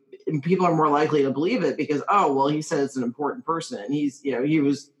into, and people are more likely to believe it because, oh, well, he said it's an important person, and he's, he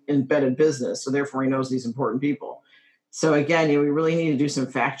was embedded business, so therefore he knows these important people. So again, we really need to do some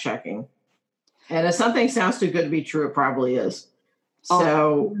fact checking. And if something sounds too good to be true, it probably is.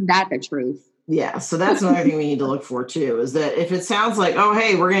 So that's the truth. Yeah. So that's another thing we need to look for too, is that if it sounds like, oh,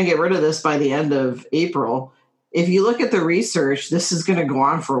 hey, we're going to get rid of this by the end of April, if you look at the research, this is going to go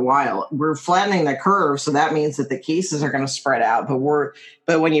on for a while. We're flattening the curve, so that means that the cases are going to spread out.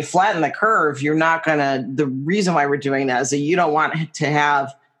 But when you flatten the curve, you're not going to. The reason why we're doing that is that you don't want to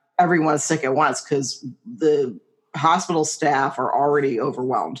have everyone's sick at once because the hospital staff are already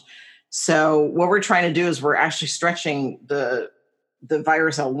overwhelmed. So what we're trying to do is we're actually stretching the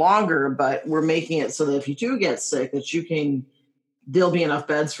virus out longer, but we're making it so that if you do get sick, that there'll be enough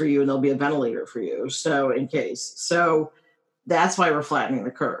beds for you and there'll be a ventilator for you. So in case. So that's why we're flattening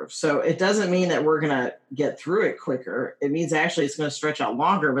the curve. So it doesn't mean that we're going to get through it quicker. It means actually it's going to stretch out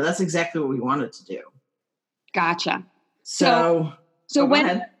longer, but that's exactly what we wanted to do. Gotcha. So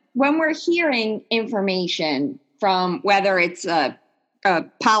when we're hearing information from whether it's a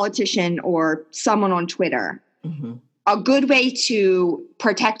politician or someone on Twitter, mm-hmm. a good way to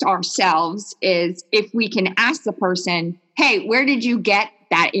protect ourselves is if we can ask the person, hey, where did you get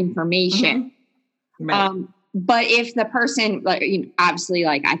that information? Mm-hmm. Right. But if the person, obviously,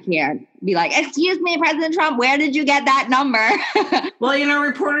 I can't be like, excuse me, President Trump, where did you get that number? Well,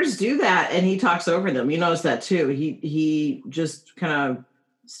 reporters do that, and he talks over them. You notice that too. He just kind of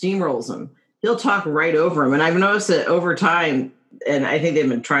steamrolls them. He'll talk right over them, and I've noticed that over time. And I think they've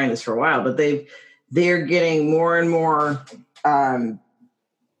been trying this for a while, but they're getting more and more, I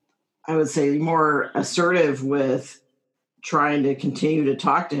would say, more assertive with trying to continue to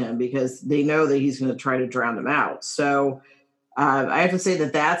talk to him because they know that he's going to try to drown them out. So I have to say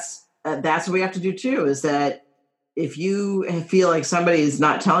that's what we have to do too, is that if you feel like somebody is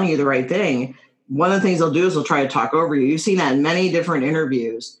not telling you the right thing, one of the things they'll do is they'll try to talk over you. You've seen that in many different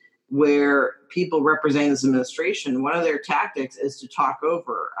interviews where people representing this administration, one of their tactics is to talk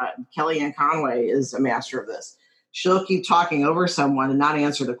over. Kellyanne Conway is a master of this. She'll keep talking over someone and not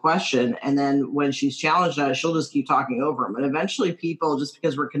answer the question. And then when she's challenged on it, she'll just keep talking over them. And eventually people, just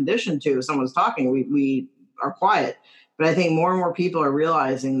because we're conditioned to, if someone's talking, we are quiet. But I think more and more people are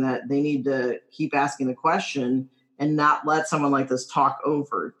realizing that they need to keep asking the question and not let someone like this talk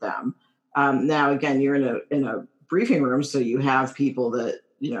over them. Now, again, you're in a briefing room, so you have people that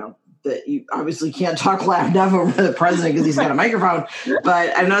you obviously can't talk loud enough over the president because he's got a microphone.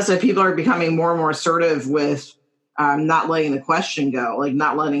 But I've noticed that people are becoming more and more assertive with not letting the question go, like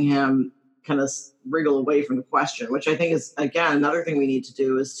not letting him kind of wriggle away from the question, which I think is, again, another thing we need to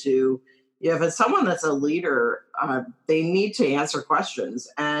do is to, if it's someone that's a leader, they need to answer questions.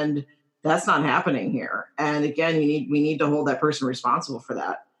 And that's not happening here. And again, we need to hold that person responsible for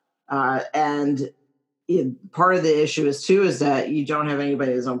that. Part of the issue is that you don't have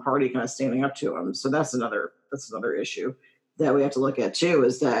anybody in his own party kind of standing up to him. So that's another issue that we have to look at too,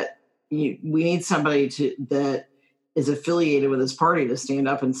 is that we need somebody that is affiliated with his party to stand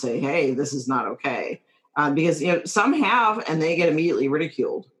up and say, hey, this is not okay. Because some have, and they get immediately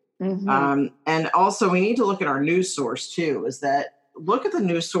ridiculed. Mm-hmm. And also we need to look at our news source too, is that look at the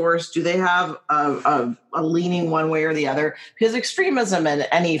news source. Do they have a leaning one way or the other? Because extremism in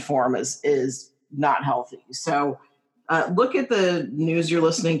any form is not healthy. So look at the news you're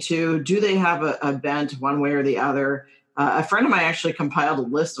listening to. Do they have a bent one way or the other? A friend of mine actually compiled a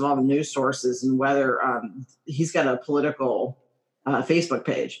list of all the news sources and whether he's got a political Facebook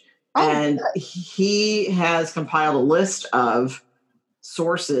page. And he has compiled a list of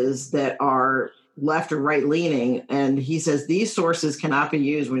sources that are left or right leaning. And he says these sources cannot be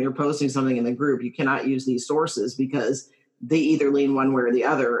used when you're posting something in the group. You cannot use these sources because they either lean one way or the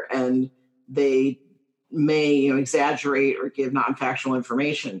other. And they may exaggerate or give non-factual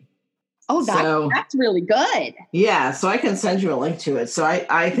information. Oh, that's really good. Yeah, so I can send you a link to it. So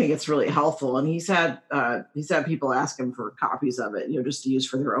I think it's really helpful. And he's had people ask him for copies of it, just to use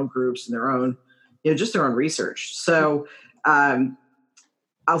for their own groups and their own, just their own research. So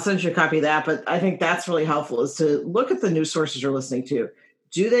I'll send you a copy of that. But I think that's really helpful, is to look at the news sources you're listening to.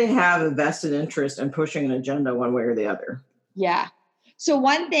 Do they have a vested interest in pushing an agenda one way or the other? Yeah. So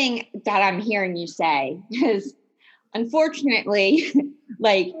one thing that I'm hearing you say is, unfortunately,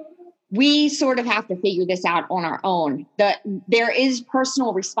 we sort of have to figure this out on our own. There is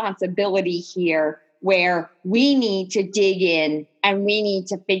personal responsibility here where we need to dig in and we need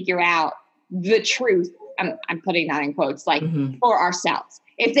to figure out the truth. I'm putting that in quotes, for ourselves.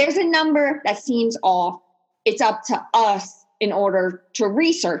 If there's a number that seems off, it's up to us in order to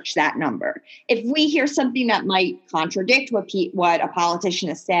research that number. If we hear something that might contradict what a politician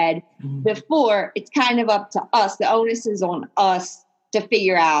has said before, it's kind of up to us. The onus is on us to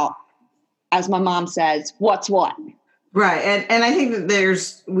figure out, as my mom says, what's what. Right. And I think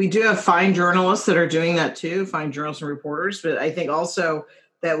that we do have fine journalists that are doing that too, fine journalists and reporters. But I think also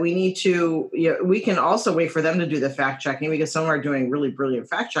that we need to, we can also wait for them to do the fact checking, because some are doing really brilliant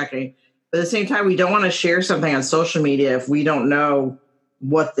fact checking. But at the same time, we don't want to share something on social media if we don't know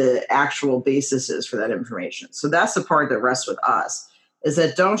what the actual basis is for that information. So that's the part that rests with us, is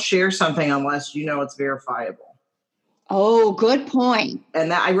that don't share something unless you know it's verifiable. Oh, good point.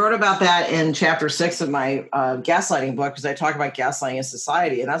 And I wrote about that in chapter 6 of my gaslighting book, because I talk about gaslighting in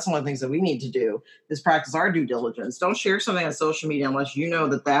society. And that's one of the things that we need to do is practice our due diligence. Don't share something on social media unless you know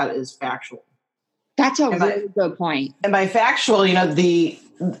that that is factual. That's a really good point. And by factual, the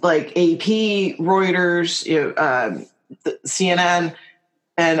AP, Reuters, the CNN,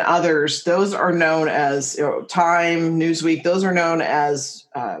 and others, those are known as Time, Newsweek. Those are known as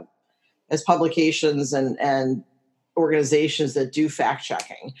publications and organizations that do fact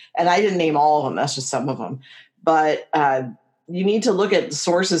checking. And I didn't name all of them. That's just some of them. But you need to look at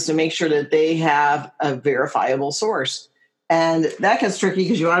sources to make sure that they have a verifiable source. And that gets tricky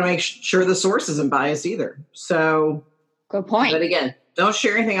because you want to make sure the source isn't biased either. So, good point. But again, don't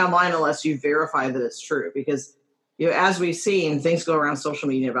share anything online unless you verify that it's true, because as we've seen, things go around social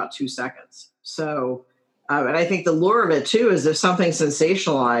media in about 2 seconds. So, and I think the lure of it too is if something's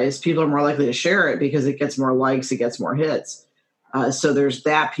sensationalized, people are more likely to share it because it gets more likes, it gets more hits. So there's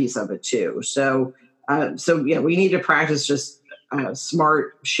that piece of it too. So we need to practice just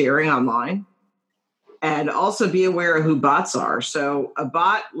smart sharing online. And also be aware of who bots are. So a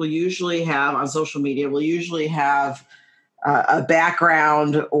bot will usually have on social media, a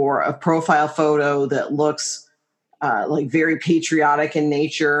background or a profile photo that looks like very patriotic in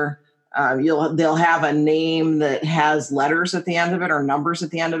nature. They'll have a name that has letters at the end of it or numbers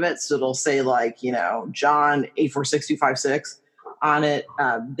at the end of it. So it'll say John 846256 on it.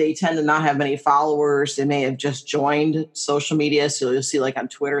 They tend to not have many followers. They may have just joined social media. So you'll see on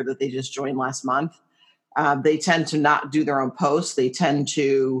Twitter that they just joined last month. They tend to not do their own posts. They tend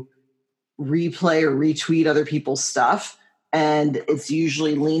to replay or retweet other people's stuff. And it's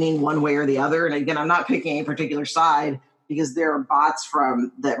usually leaning one way or the other. And again, I'm not picking a particular side because there are bots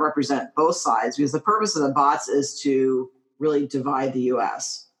that represent both sides, because the purpose of the bots is to really divide the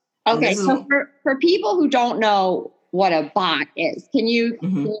U.S. Okay, so for people who don't know what a bot is, can you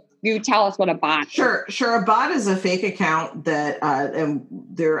tell us what a bot is? Sure. A bot is a fake account that, and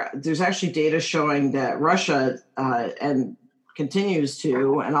there's actually data showing that Russia and continues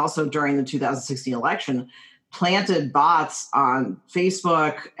to, and also during the 2016 election, planted bots on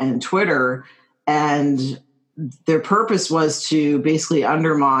Facebook and Twitter, and their purpose was to basically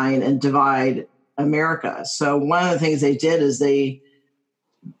undermine and divide America. So one of the things they did is they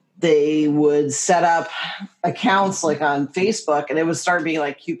would set up accounts on Facebook, and it would start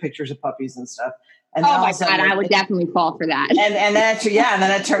being cute pictures of puppies and stuff. And oh my God, I would definitely fall for that. And then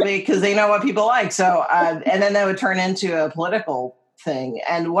it turned, because they know what people like. So, and then that would turn into a political thing.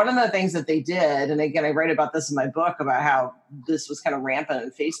 And one of the things that they did, and again, I write about this in my book about how this was kind of rampant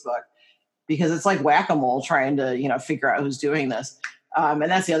in Facebook, because it's like whack-a-mole trying to, figure out who's doing this. And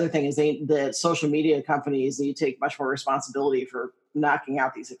that's the other thing is the social media companies need to take much more responsibility for knocking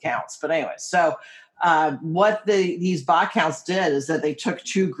out these accounts. But anyway, so what these bot accounts did is that they took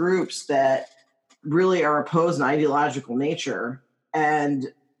two groups that really are opposed in ideological nature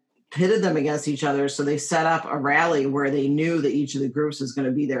and pitted them against each other. So they set up a rally where they knew that each of the groups was going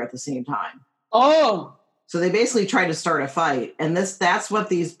to be there at the same time. Oh, so they basically tried to start a fight, and that's what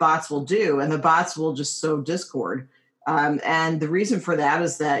these bots will do. And the bots will just sow discord. And the reason for that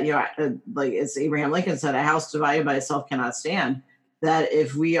is that, as Abraham Lincoln said, a house divided by itself cannot stand. That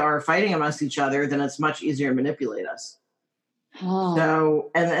if we are fighting amongst each other, then it's much easier to manipulate us. Oh.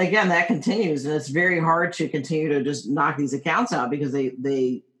 So, and again, that continues, and it's very hard to continue to just knock these accounts out because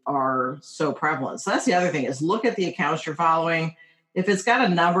they are so prevalent. So that's the other thing is look at the accounts you're following. If it's got a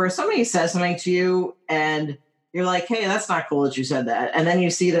number, if somebody says something to you and you're like, hey, that's not cool that you said that. And then you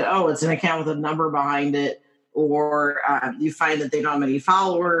see that, oh, it's an account with a number behind it, or you find that they don't have many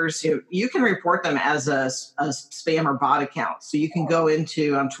followers, you can report them as a spam or bot account. So you can go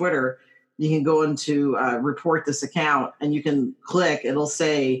into on Twitter, you can go into report this account, and you can click, it'll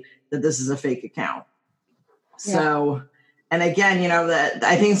say that this is a fake account. Yeah. So, and again, that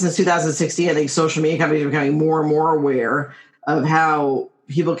I think since 2016, I think social media companies are becoming more and more aware of how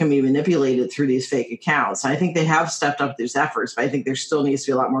people can be manipulated through these fake accounts. And I think they have stepped up these efforts, but I think there still needs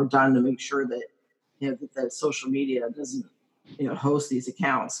to be a lot more done to make sure that that social media doesn't host these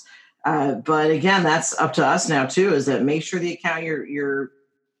accounts. But again, that's up to us now too, is that make sure the account you're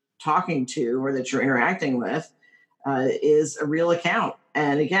talking to or that you're interacting with is a real account.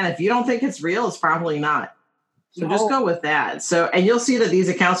 And again, if you don't think it's real, it's probably not. So just go with that. So, and you'll see that these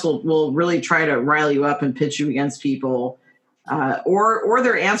accounts will really try to rile you up and pitch you against people, or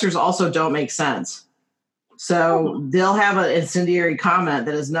their answers also don't make sense. So they'll have an incendiary comment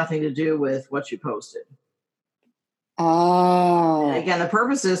that has nothing to do with what you posted. Oh. And again, the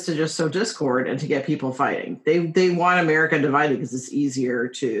purpose is to just sow discord and to get people fighting. They want America divided because it's easier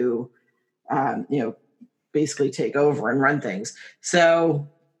to, basically take over and run things. So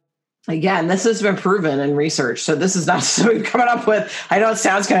again, this has been proven in research. So this is not something coming up with. I know it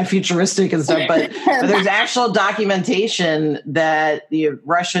sounds kind of futuristic and stuff, but there's actual documentation that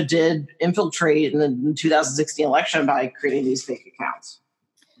Russia did infiltrate in the 2016 election by creating these fake accounts.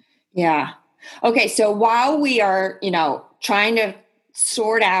 Yeah. Okay. So while we are, trying to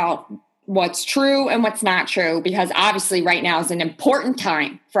sort out what's true and what's not true, because obviously right now is an important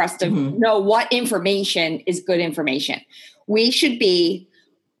time for us to know what information is good information. We should be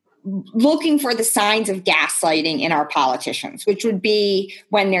looking for the signs of gaslighting in our politicians, which would be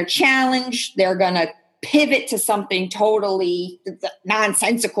when they're challenged, they're going to pivot to something totally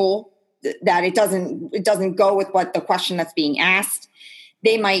nonsensical, that it doesn't go with what the question that's being asked.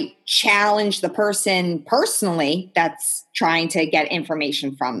 They might challenge the person personally that's trying to get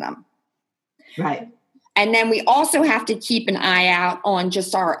information from them. Right. And then we also have to keep an eye out on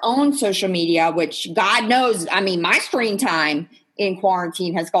just our own social media, which God knows, my screen time in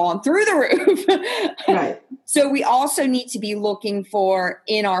quarantine has gone through the roof. Right. So we also need to be looking for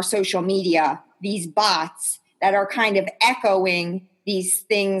in our social media, these bots that are kind of echoing these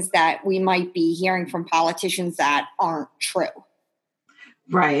things that we might be hearing from politicians that aren't true.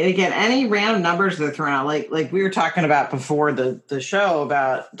 Right. Again, any random numbers they're throwing out, like we were talking about before the show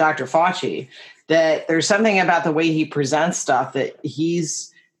about Dr. Fauci, that there's something about the way he presents stuff that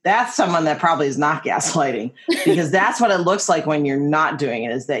that's someone that probably is not gaslighting, because that's what it looks like when you're not doing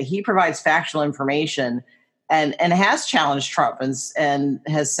it, is that he provides factual information and has challenged Trump and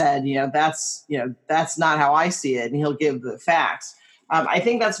has said, that's not how I see it. And he'll give the facts. I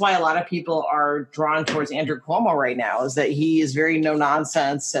think that's why a lot of people are drawn towards Andrew Cuomo right now, is that he is very no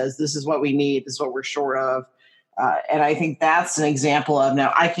nonsense, says this is what we need, this is what we're short of. And I think that's an example of,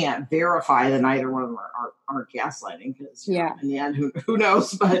 now I can't verify that neither one of them are gaslighting, because in the end, who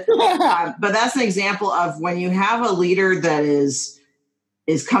knows? But but that's an example of when you have a leader that is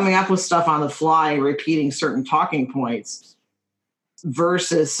coming up with stuff on the fly, repeating certain talking points,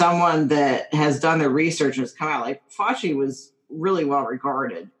 versus someone that has done their research and has come out. Like Fauci was really well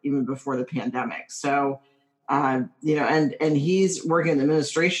regarded even before the pandemic. So and he's working in the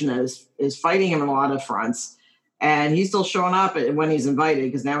administration that is fighting him on a lot of fronts. And he's still showing up when he's invited,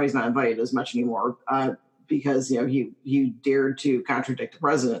 because now he's not invited as much anymore because he dared to contradict the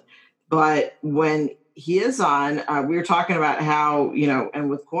president. But when he is on, we were talking about how, and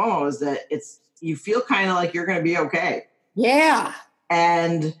with Cuomo, is that you feel kind of like you're going to be okay. Yeah.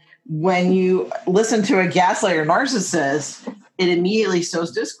 And when you listen to a gaslighter narcissist, it immediately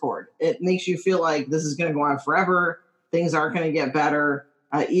sows discord. It makes you feel like this is going to go on forever. Things aren't going to get better.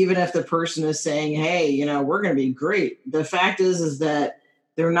 Even if the person is saying, hey, we're going to be great. The fact is that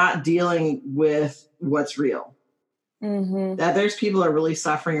they're not dealing with what's real. Mm-hmm. That there's people that are really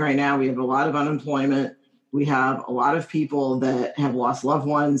suffering right now. We have a lot of unemployment. We have a lot of people that have lost loved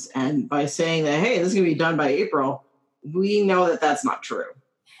ones. And by saying that, hey, this is going to be done by April, we know that that's not true.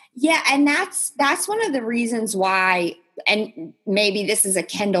 Yeah. And that's one of the reasons why, and maybe this is a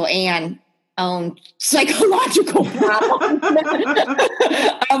Kendall Ann own psychological problem.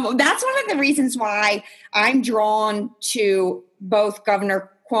 That's one of the reasons why I'm drawn to both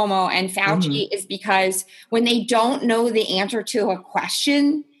Governor Cuomo and Fauci, is because when they don't know the answer to a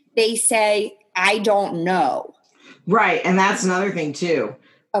question, they say, I don't know. Right. And that's another thing too.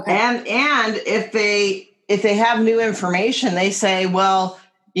 Okay. And if they have new information, they say, well,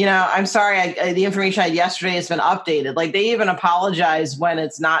 I'm sorry, the information I had yesterday has been updated. Like, they even apologize when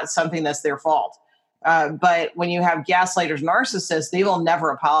it's not something that's their fault. But when you have gaslighters, narcissists, they will never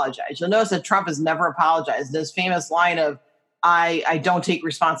apologize. You'll notice that Trump has never apologized. This famous line of, I don't take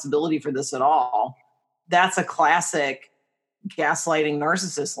responsibility for this at all. That's a classic gaslighting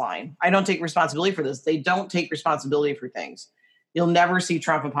narcissist line. I don't take responsibility for this. They don't take responsibility for things. You'll never see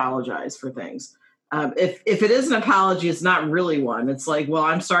Trump apologize for things. If it is an apology, it's not really one. It's like, well,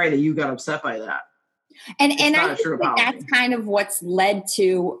 I'm sorry that you got upset by that. And I think that's kind of what's led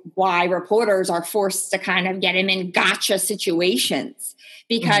to why reporters are forced to kind of get him in gotcha situations,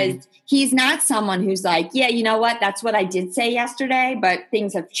 because he's not someone who's like, yeah, you know what? That's what I did say yesterday, but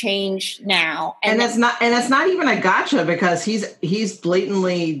things have changed now. And it's not even a gotcha, because he's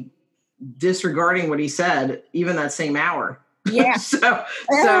blatantly disregarding what he said, even that same hour. Yeah. So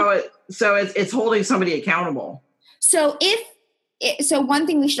it's holding somebody accountable. So one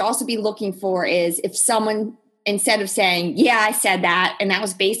thing we should also be looking for is if someone, instead of saying, yeah, I said that, and that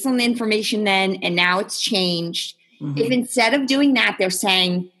was based on the information then, and now it's changed. If instead of doing that, they're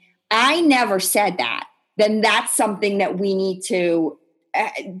saying, I never said that, then that's something that we need to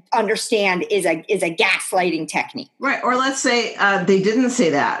understand is a gaslighting technique. Right. Or let's say they didn't say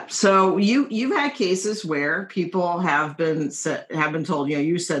that. So you've had cases where people have been told,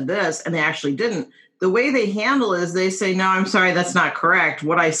 you said this, and they actually didn't. The way they handle it is they say, no, I'm sorry, that's not correct.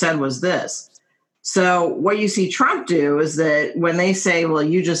 What I said was this. So what you see Trump do is that when they say, well,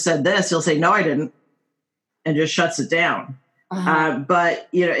 you just said this, he'll say, no, I didn't, and just shuts it down. But,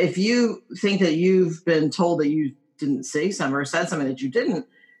 if you think that you've been told that you didn't say something or said something that you didn't,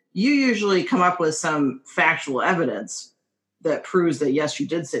 you usually come up with some factual evidence that proves that, yes, you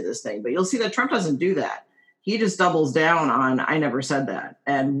did say this thing. But you'll see that Trump doesn't do that. He just doubles down on, I never said that.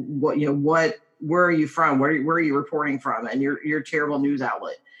 And where are you from? Where are you reporting from? And your terrible news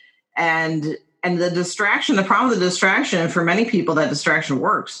outlet. And the problem with the distraction, for many people, that distraction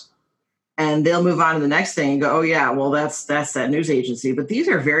works. And they'll move on to the next thing and go, oh, yeah, well, that's that news agency. But these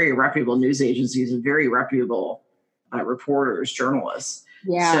are very reputable news agencies and very reputable reporters, journalists.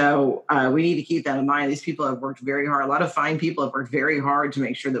 Yeah. So we need to keep that in mind. These people have worked very hard. A lot of fine people have worked very hard to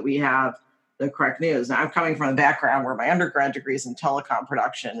make sure that we have the correct news. Now, I'm coming from a background where my undergrad degree is in telecom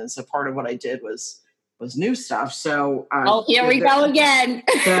production. And so part of what I did was news stuff. So here we go again.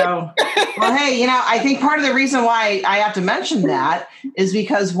 So, well, hey, I think part of the reason why I have to mention that is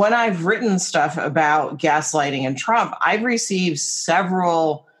because when I've written stuff about gaslighting and Trump, I've received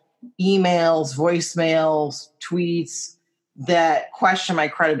several emails, voicemails, tweets that question my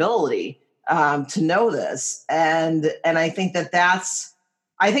credibility to know this. And I think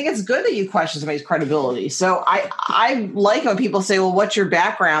I think it's good that you question somebody's credibility. So I like when people say, well, what's your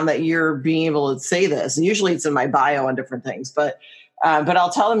background that you're being able to say this? And usually it's in my bio and different things. But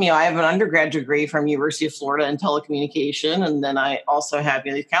I'll tell them, I have an undergrad degree from University of Florida in telecommunication. And then I also have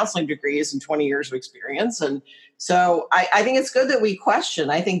these counseling degrees and 20 years of experience. And so I think it's good that we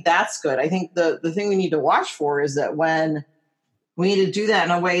question. I think that's good. I think the thing we need to watch for is that when we need to do that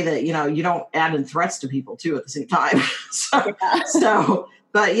in a way that, you don't add in threats to people too at the same time.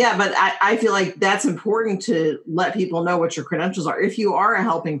 But I feel like that's important to let people know what your credentials are. If you are a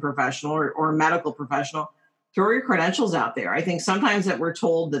helping professional or a medical professional, throw your credentials out there. I think sometimes that we're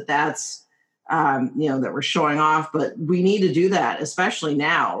told that that's, that we're showing off, but we need to do that, especially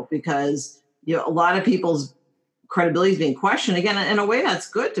now, because, a lot of people's credibility is being questioned. Again, in a way that's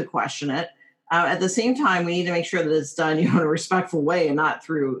good to question it. At the same time, we need to make sure that it's done, in a respectful way and not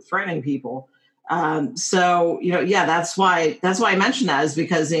through threatening people. That's why I mentioned that, is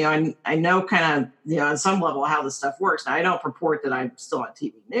because, I know kind of, on some level how this stuff works. Now, I don't purport that I'm still on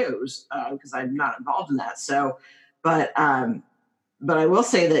TV news because I'm not involved in that. So, but I will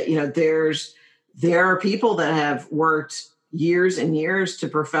say that, there are people that have worked years and years to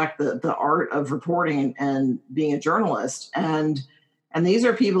perfect the art of reporting and being a journalist. And these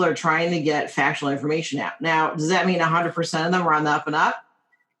are people that are trying to get factual information out. Now, does that mean 100% of them are on the up and up?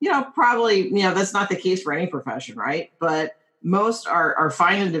 Probably, that's not the case for any profession, right? But most are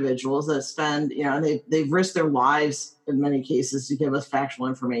fine individuals that spend, and they've risked their lives in many cases to give us factual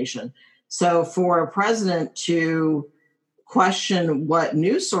information. So for a president to question what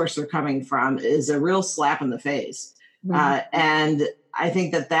news source they're coming from is a real slap in the face. Mm-hmm. And I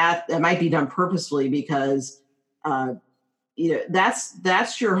think that might be done purposefully because,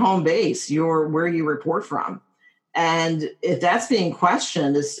 that's your home base, where you report from. And if that's being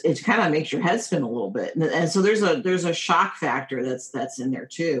questioned, it kind of makes your head spin a little bit. And so there's a shock factor that's in there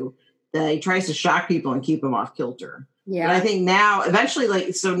too, that he tries to shock people and keep them off kilter. Yeah. But I think now eventually,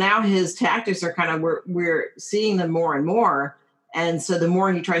 now his tactics are kind of, we're seeing them more and more. And so the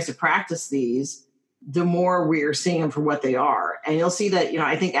more he tries to practice these, the more we're seeing them for what they are. And you'll see that,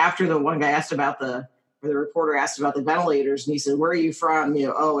 I think after the one guy the reporter asked about the ventilators, and he said, where are you from?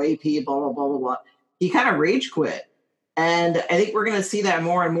 AP, blah, blah, blah, blah, blah. He kind of rage quit. And I think we're going to see that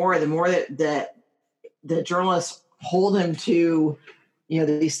more and more, the more that journalists hold him to,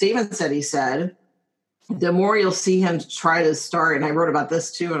 these statements that he said, the more you'll see him try to start, and I wrote about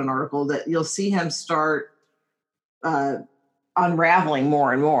this too in an article, that you'll see him start unraveling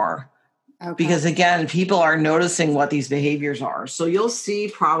more and more. Okay. Because again, people are noticing what these behaviors are. So you'll see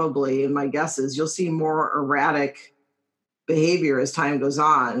probably, and my guess is you'll see more erratic behavior as time goes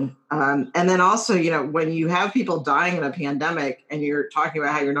on. And then also, when you have people dying in a pandemic and you're talking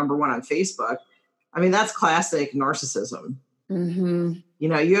about how you're number one on Facebook, that's classic narcissism. Mm-hmm.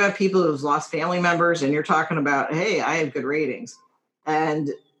 You have people who've lost family members and you're talking about, hey, I have good ratings.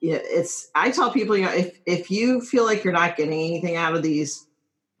 And I tell people, if you feel like you're not getting anything out of these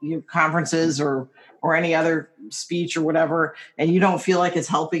conferences or any other speech or whatever, and you don't feel like it's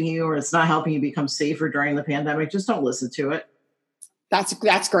helping you or it's not helping you become safer during the pandemic, just don't listen to it. That's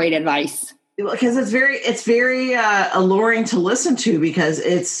great advice. because it's very alluring to listen to, because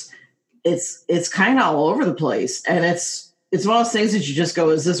it's kind of all over the place, and it's one of those things that you just go,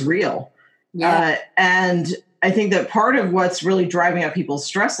 is this real? Yeah. And I think that part of what's really driving up people's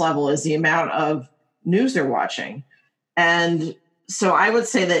stress level is the amount of news they're watching. And so I would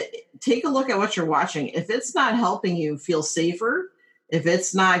say that take a look at what you're watching. If it's not helping you feel safer, if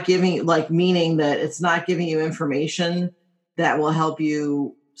it's not giving, meaning that it's not giving you information that will help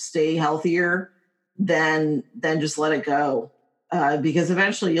you stay healthier, then just let it go. Because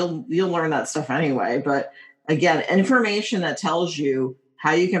eventually you'll learn that stuff anyway. But again, information that tells you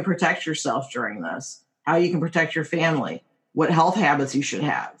how you can protect yourself during this, how you can protect your family, what health habits you should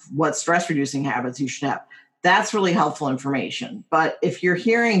have, what stress reducing habits you should have. That's really helpful information. But if you're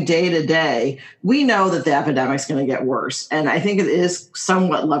hearing day to day, we know that the epidemic's going to get worse. And I think it is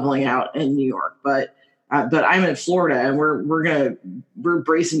somewhat leveling out in New York, but I'm in Florida, and we're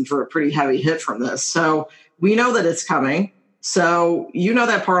bracing for a pretty heavy hit from this. So we know that it's coming. So you know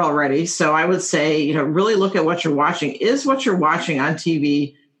that part already. So I would say, really look at what you're watching. Is what you're watching on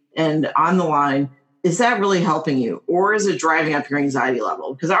TV and on the line, is that really helping you? Or is it driving up your anxiety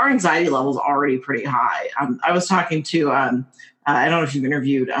level? Because our anxiety level is already pretty high. I was talking to, I don't know if you've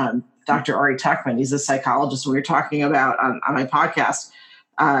interviewed Dr. Ari Tuckman. He's a psychologist. We were talking about on my podcast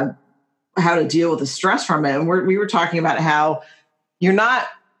how to deal with the stress from it. And we were talking about how you're not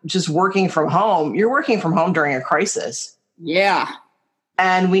just working from home. You're working from home during a crisis. Yeah.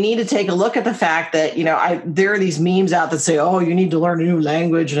 And we need to take a look at the fact that, there are these memes out that say, oh, you need to learn a new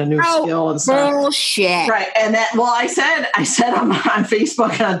language and a new skill and stuff. Bullshit. Right. And I said on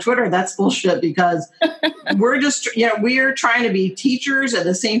Facebook and on Twitter, that's bullshit, because we're just, we're trying to be teachers at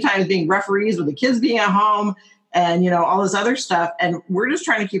the same time as being referees with the kids being at home and, all this other stuff. And we're just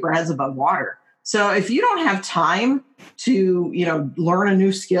trying to keep our heads above water. So if you don't have time to, learn a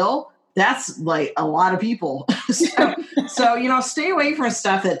new skill, that's like a lot of people. so, stay away from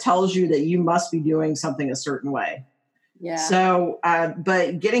stuff that tells you that you must be doing something a certain way. Yeah. So,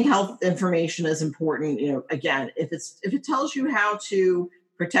 but getting health information is important. Again, if it tells you how to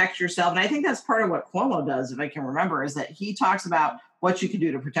protect yourself, and I think that's part of what Cuomo does, if I can remember, is that he talks about what you can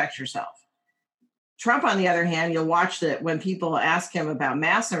do to protect yourself. Trump, on the other hand, you'll watch that when people ask him about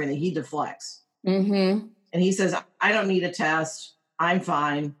masks and everything, he deflects. Mm-hmm. And he says, I don't need a test. I'm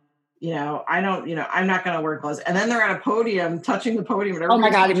fine. I don't, I'm not going to wear gloves. And then they're at a podium, touching the podium. And oh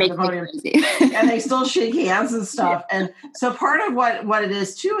my God, it makes me crazy. And they still shake hands and stuff. Yeah. And so part of what it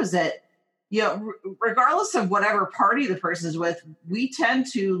is too is that, regardless of whatever party the person is with, we tend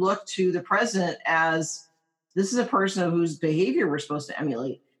to look to the president as this is a person whose behavior we're supposed to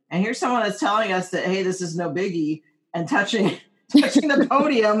emulate. And here's someone that's telling us that, hey, this is no biggie, and touching the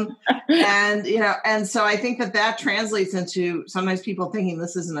podium. And, and so I think that translates into sometimes people thinking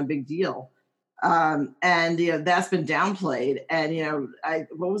this isn't a big deal. And, that's been downplayed. And,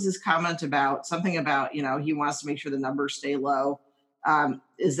 what was his comment about? Something about, he wants to make sure the numbers stay low.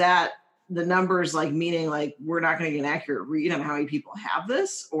 Is that the numbers meaning we're not going to get an accurate read on how many people have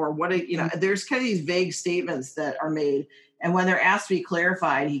this, or what, there's kind of these vague statements that are made. And when they're asked to be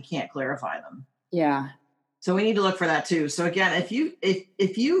clarified, he can't clarify them. Yeah. So we need to look for that too. So again,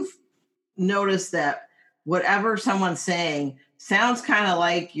 if you've noticed that whatever someone's saying sounds kind of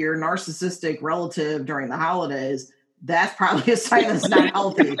like your narcissistic relative during the holidays, that's probably a sign that's not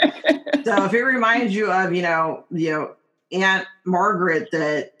healthy. So if it reminds you of, Aunt Margaret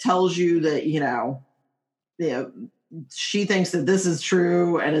that tells you that, she thinks that this is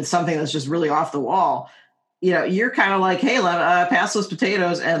true and it's something that's just really off the wall, you're kind of like, hey, pass those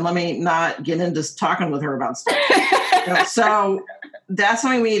potatoes and let me not get into talking with her about stuff. So that's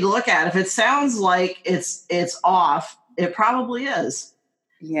something we need to look at. If it sounds like it's off, it probably is.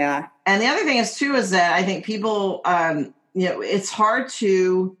 Yeah. And the other thing is too, is that I think people, it's hard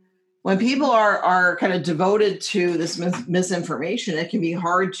to, when people are kind of devoted to this misinformation, it can be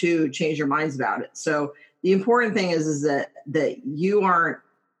hard to change your minds about it. So the important thing is that you aren't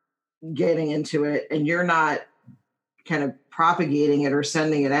getting into it and you're not kind of propagating it or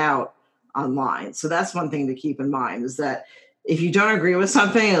sending it out online. So that's one thing to keep in mind, is that if you don't agree with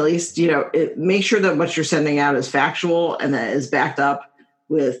something, at least, make sure that what you're sending out is factual and that is backed up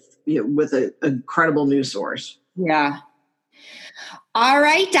with a credible news source. Yeah. All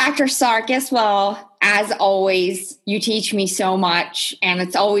right, Dr. Sarkis. Well, as always, you teach me so much, and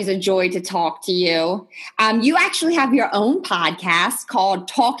it's always a joy to talk to you. You actually have your own podcast called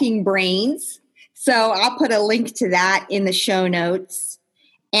Talking Brains. So I'll put a link to that in the show notes.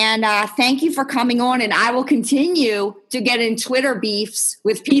 And thank you for coming on, and I will continue to get in Twitter beefs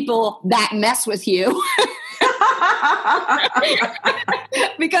with people that mess with you.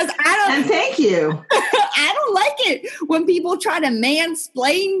 Because I And thank you. I don't like it when people try to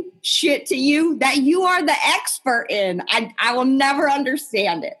mansplain shit to you that you are the expert in. I will never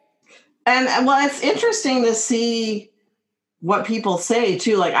understand it. And well, it's interesting to see what people say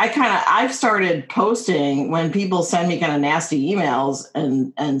too. Like I've started posting when people send me kind of nasty emails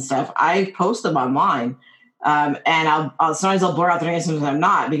and stuff. I post them online. And I'll sometimes I'll blur out their names, sometimes I'm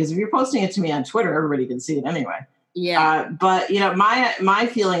not, because if you're posting it to me on Twitter, everybody can see it anyway. Yeah. But my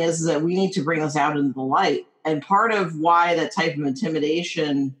feeling is that we need to bring this out into the light. And part of why that type of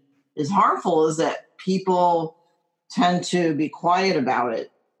intimidation is harmful is that people tend to be quiet about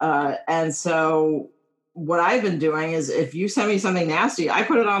it. And so what I've been doing is if you send me something nasty, I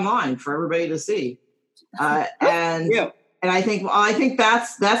put it online for everybody to see. And I think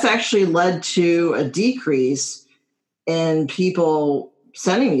that's actually led to a decrease in people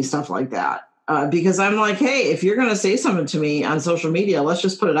sending me stuff like that. Because I'm like, hey, if you're going to say something to me on social media, let's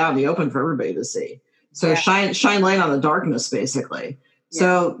just put it out in the open for everybody to see. So shine light on the darkness, basically. Yeah.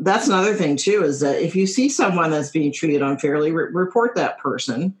 So that's another thing too, is that if you see someone that's being treated unfairly, report that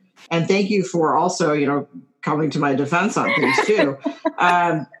person. And thank you for also, coming to my defense on things too,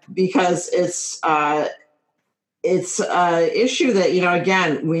 because it's an issue that,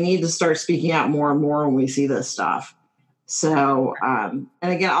 again, we need to start speaking out more and more when we see this stuff. So, and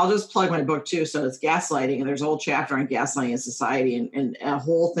again, I'll just plug my book too. So it's Gaslighting, and there's a whole chapter on gaslighting in society and a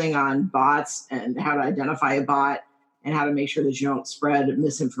whole thing on bots and how to identify a bot and how to make sure that you don't spread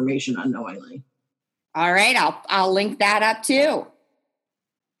misinformation unknowingly. All right. I'll link that up too.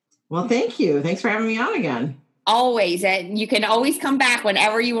 Well, thank you. Thanks for having me on again. Always. And you can always come back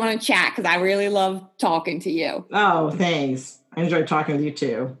whenever you want to chat, because I really love talking to you. Oh, thanks. I enjoyed talking with you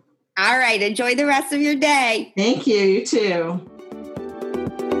too. All right. Enjoy the rest of your day. Thank you. You too.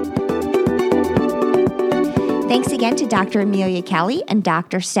 Thanks again to Dr. Amelia Kelly and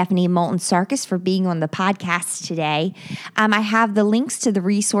Dr. Stephanie Moulton Sarkis for being on the podcast today. I have the links to the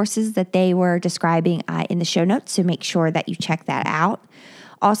resources that they were describing in the show notes, so make sure that you check that out.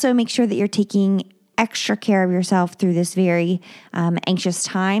 Also, make sure that you're taking extra care of yourself through this very anxious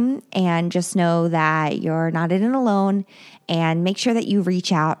time, and just know that you're not in it alone, and make sure that you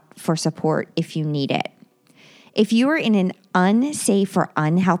reach out for support if you need it. If you are in an unsafe or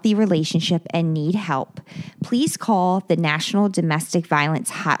unhealthy relationship and need help, please call the National Domestic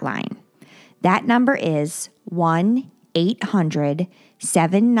Violence Hotline. That number is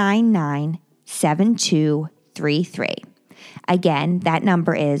 1-800-799-7233. Again, that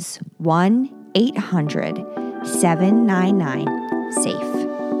number is 1-800-799-SAFE.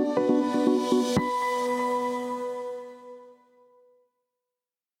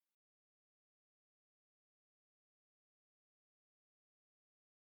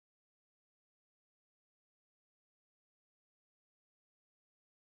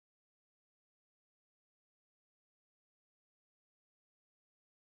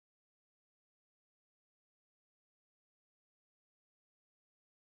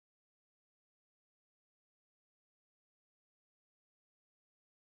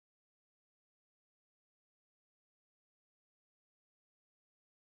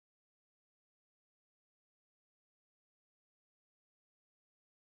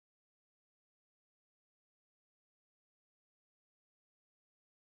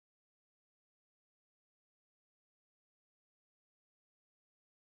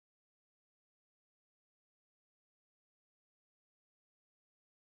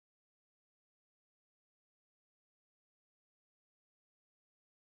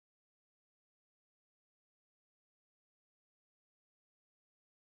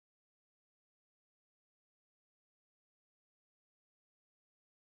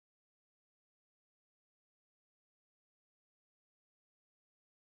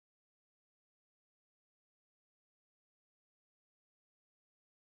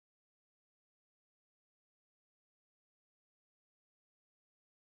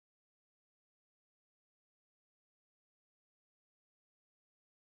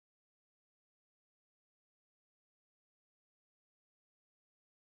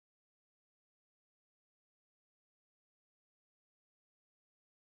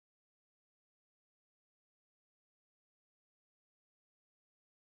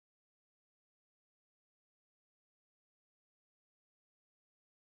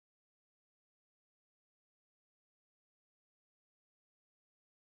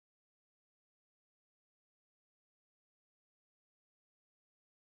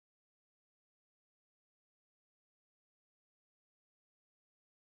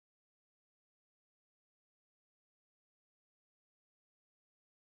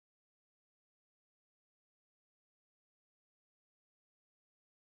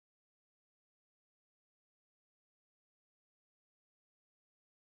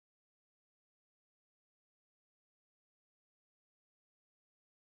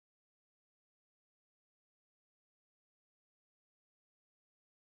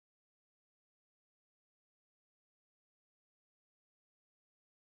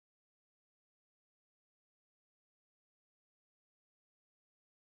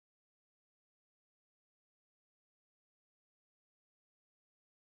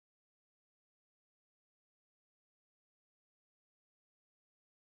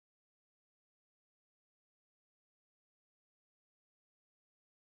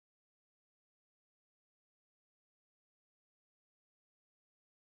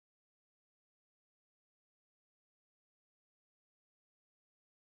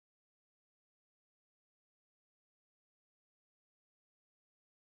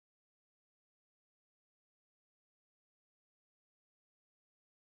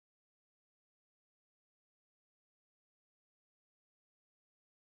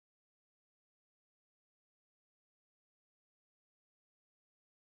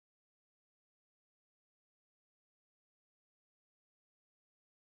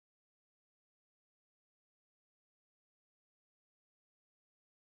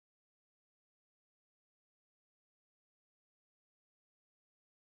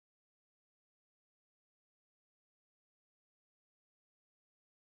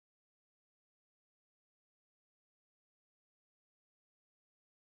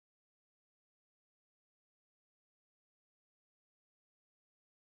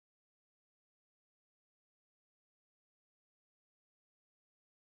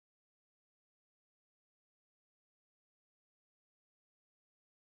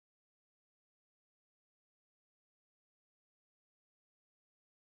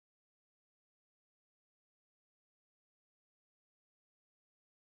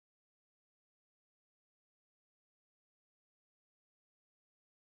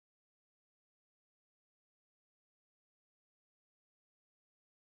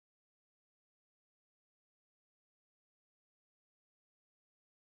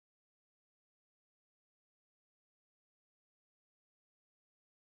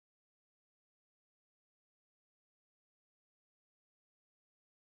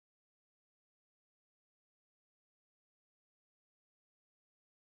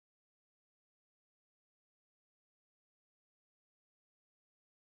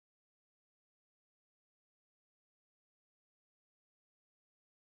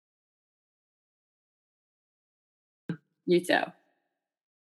 You too.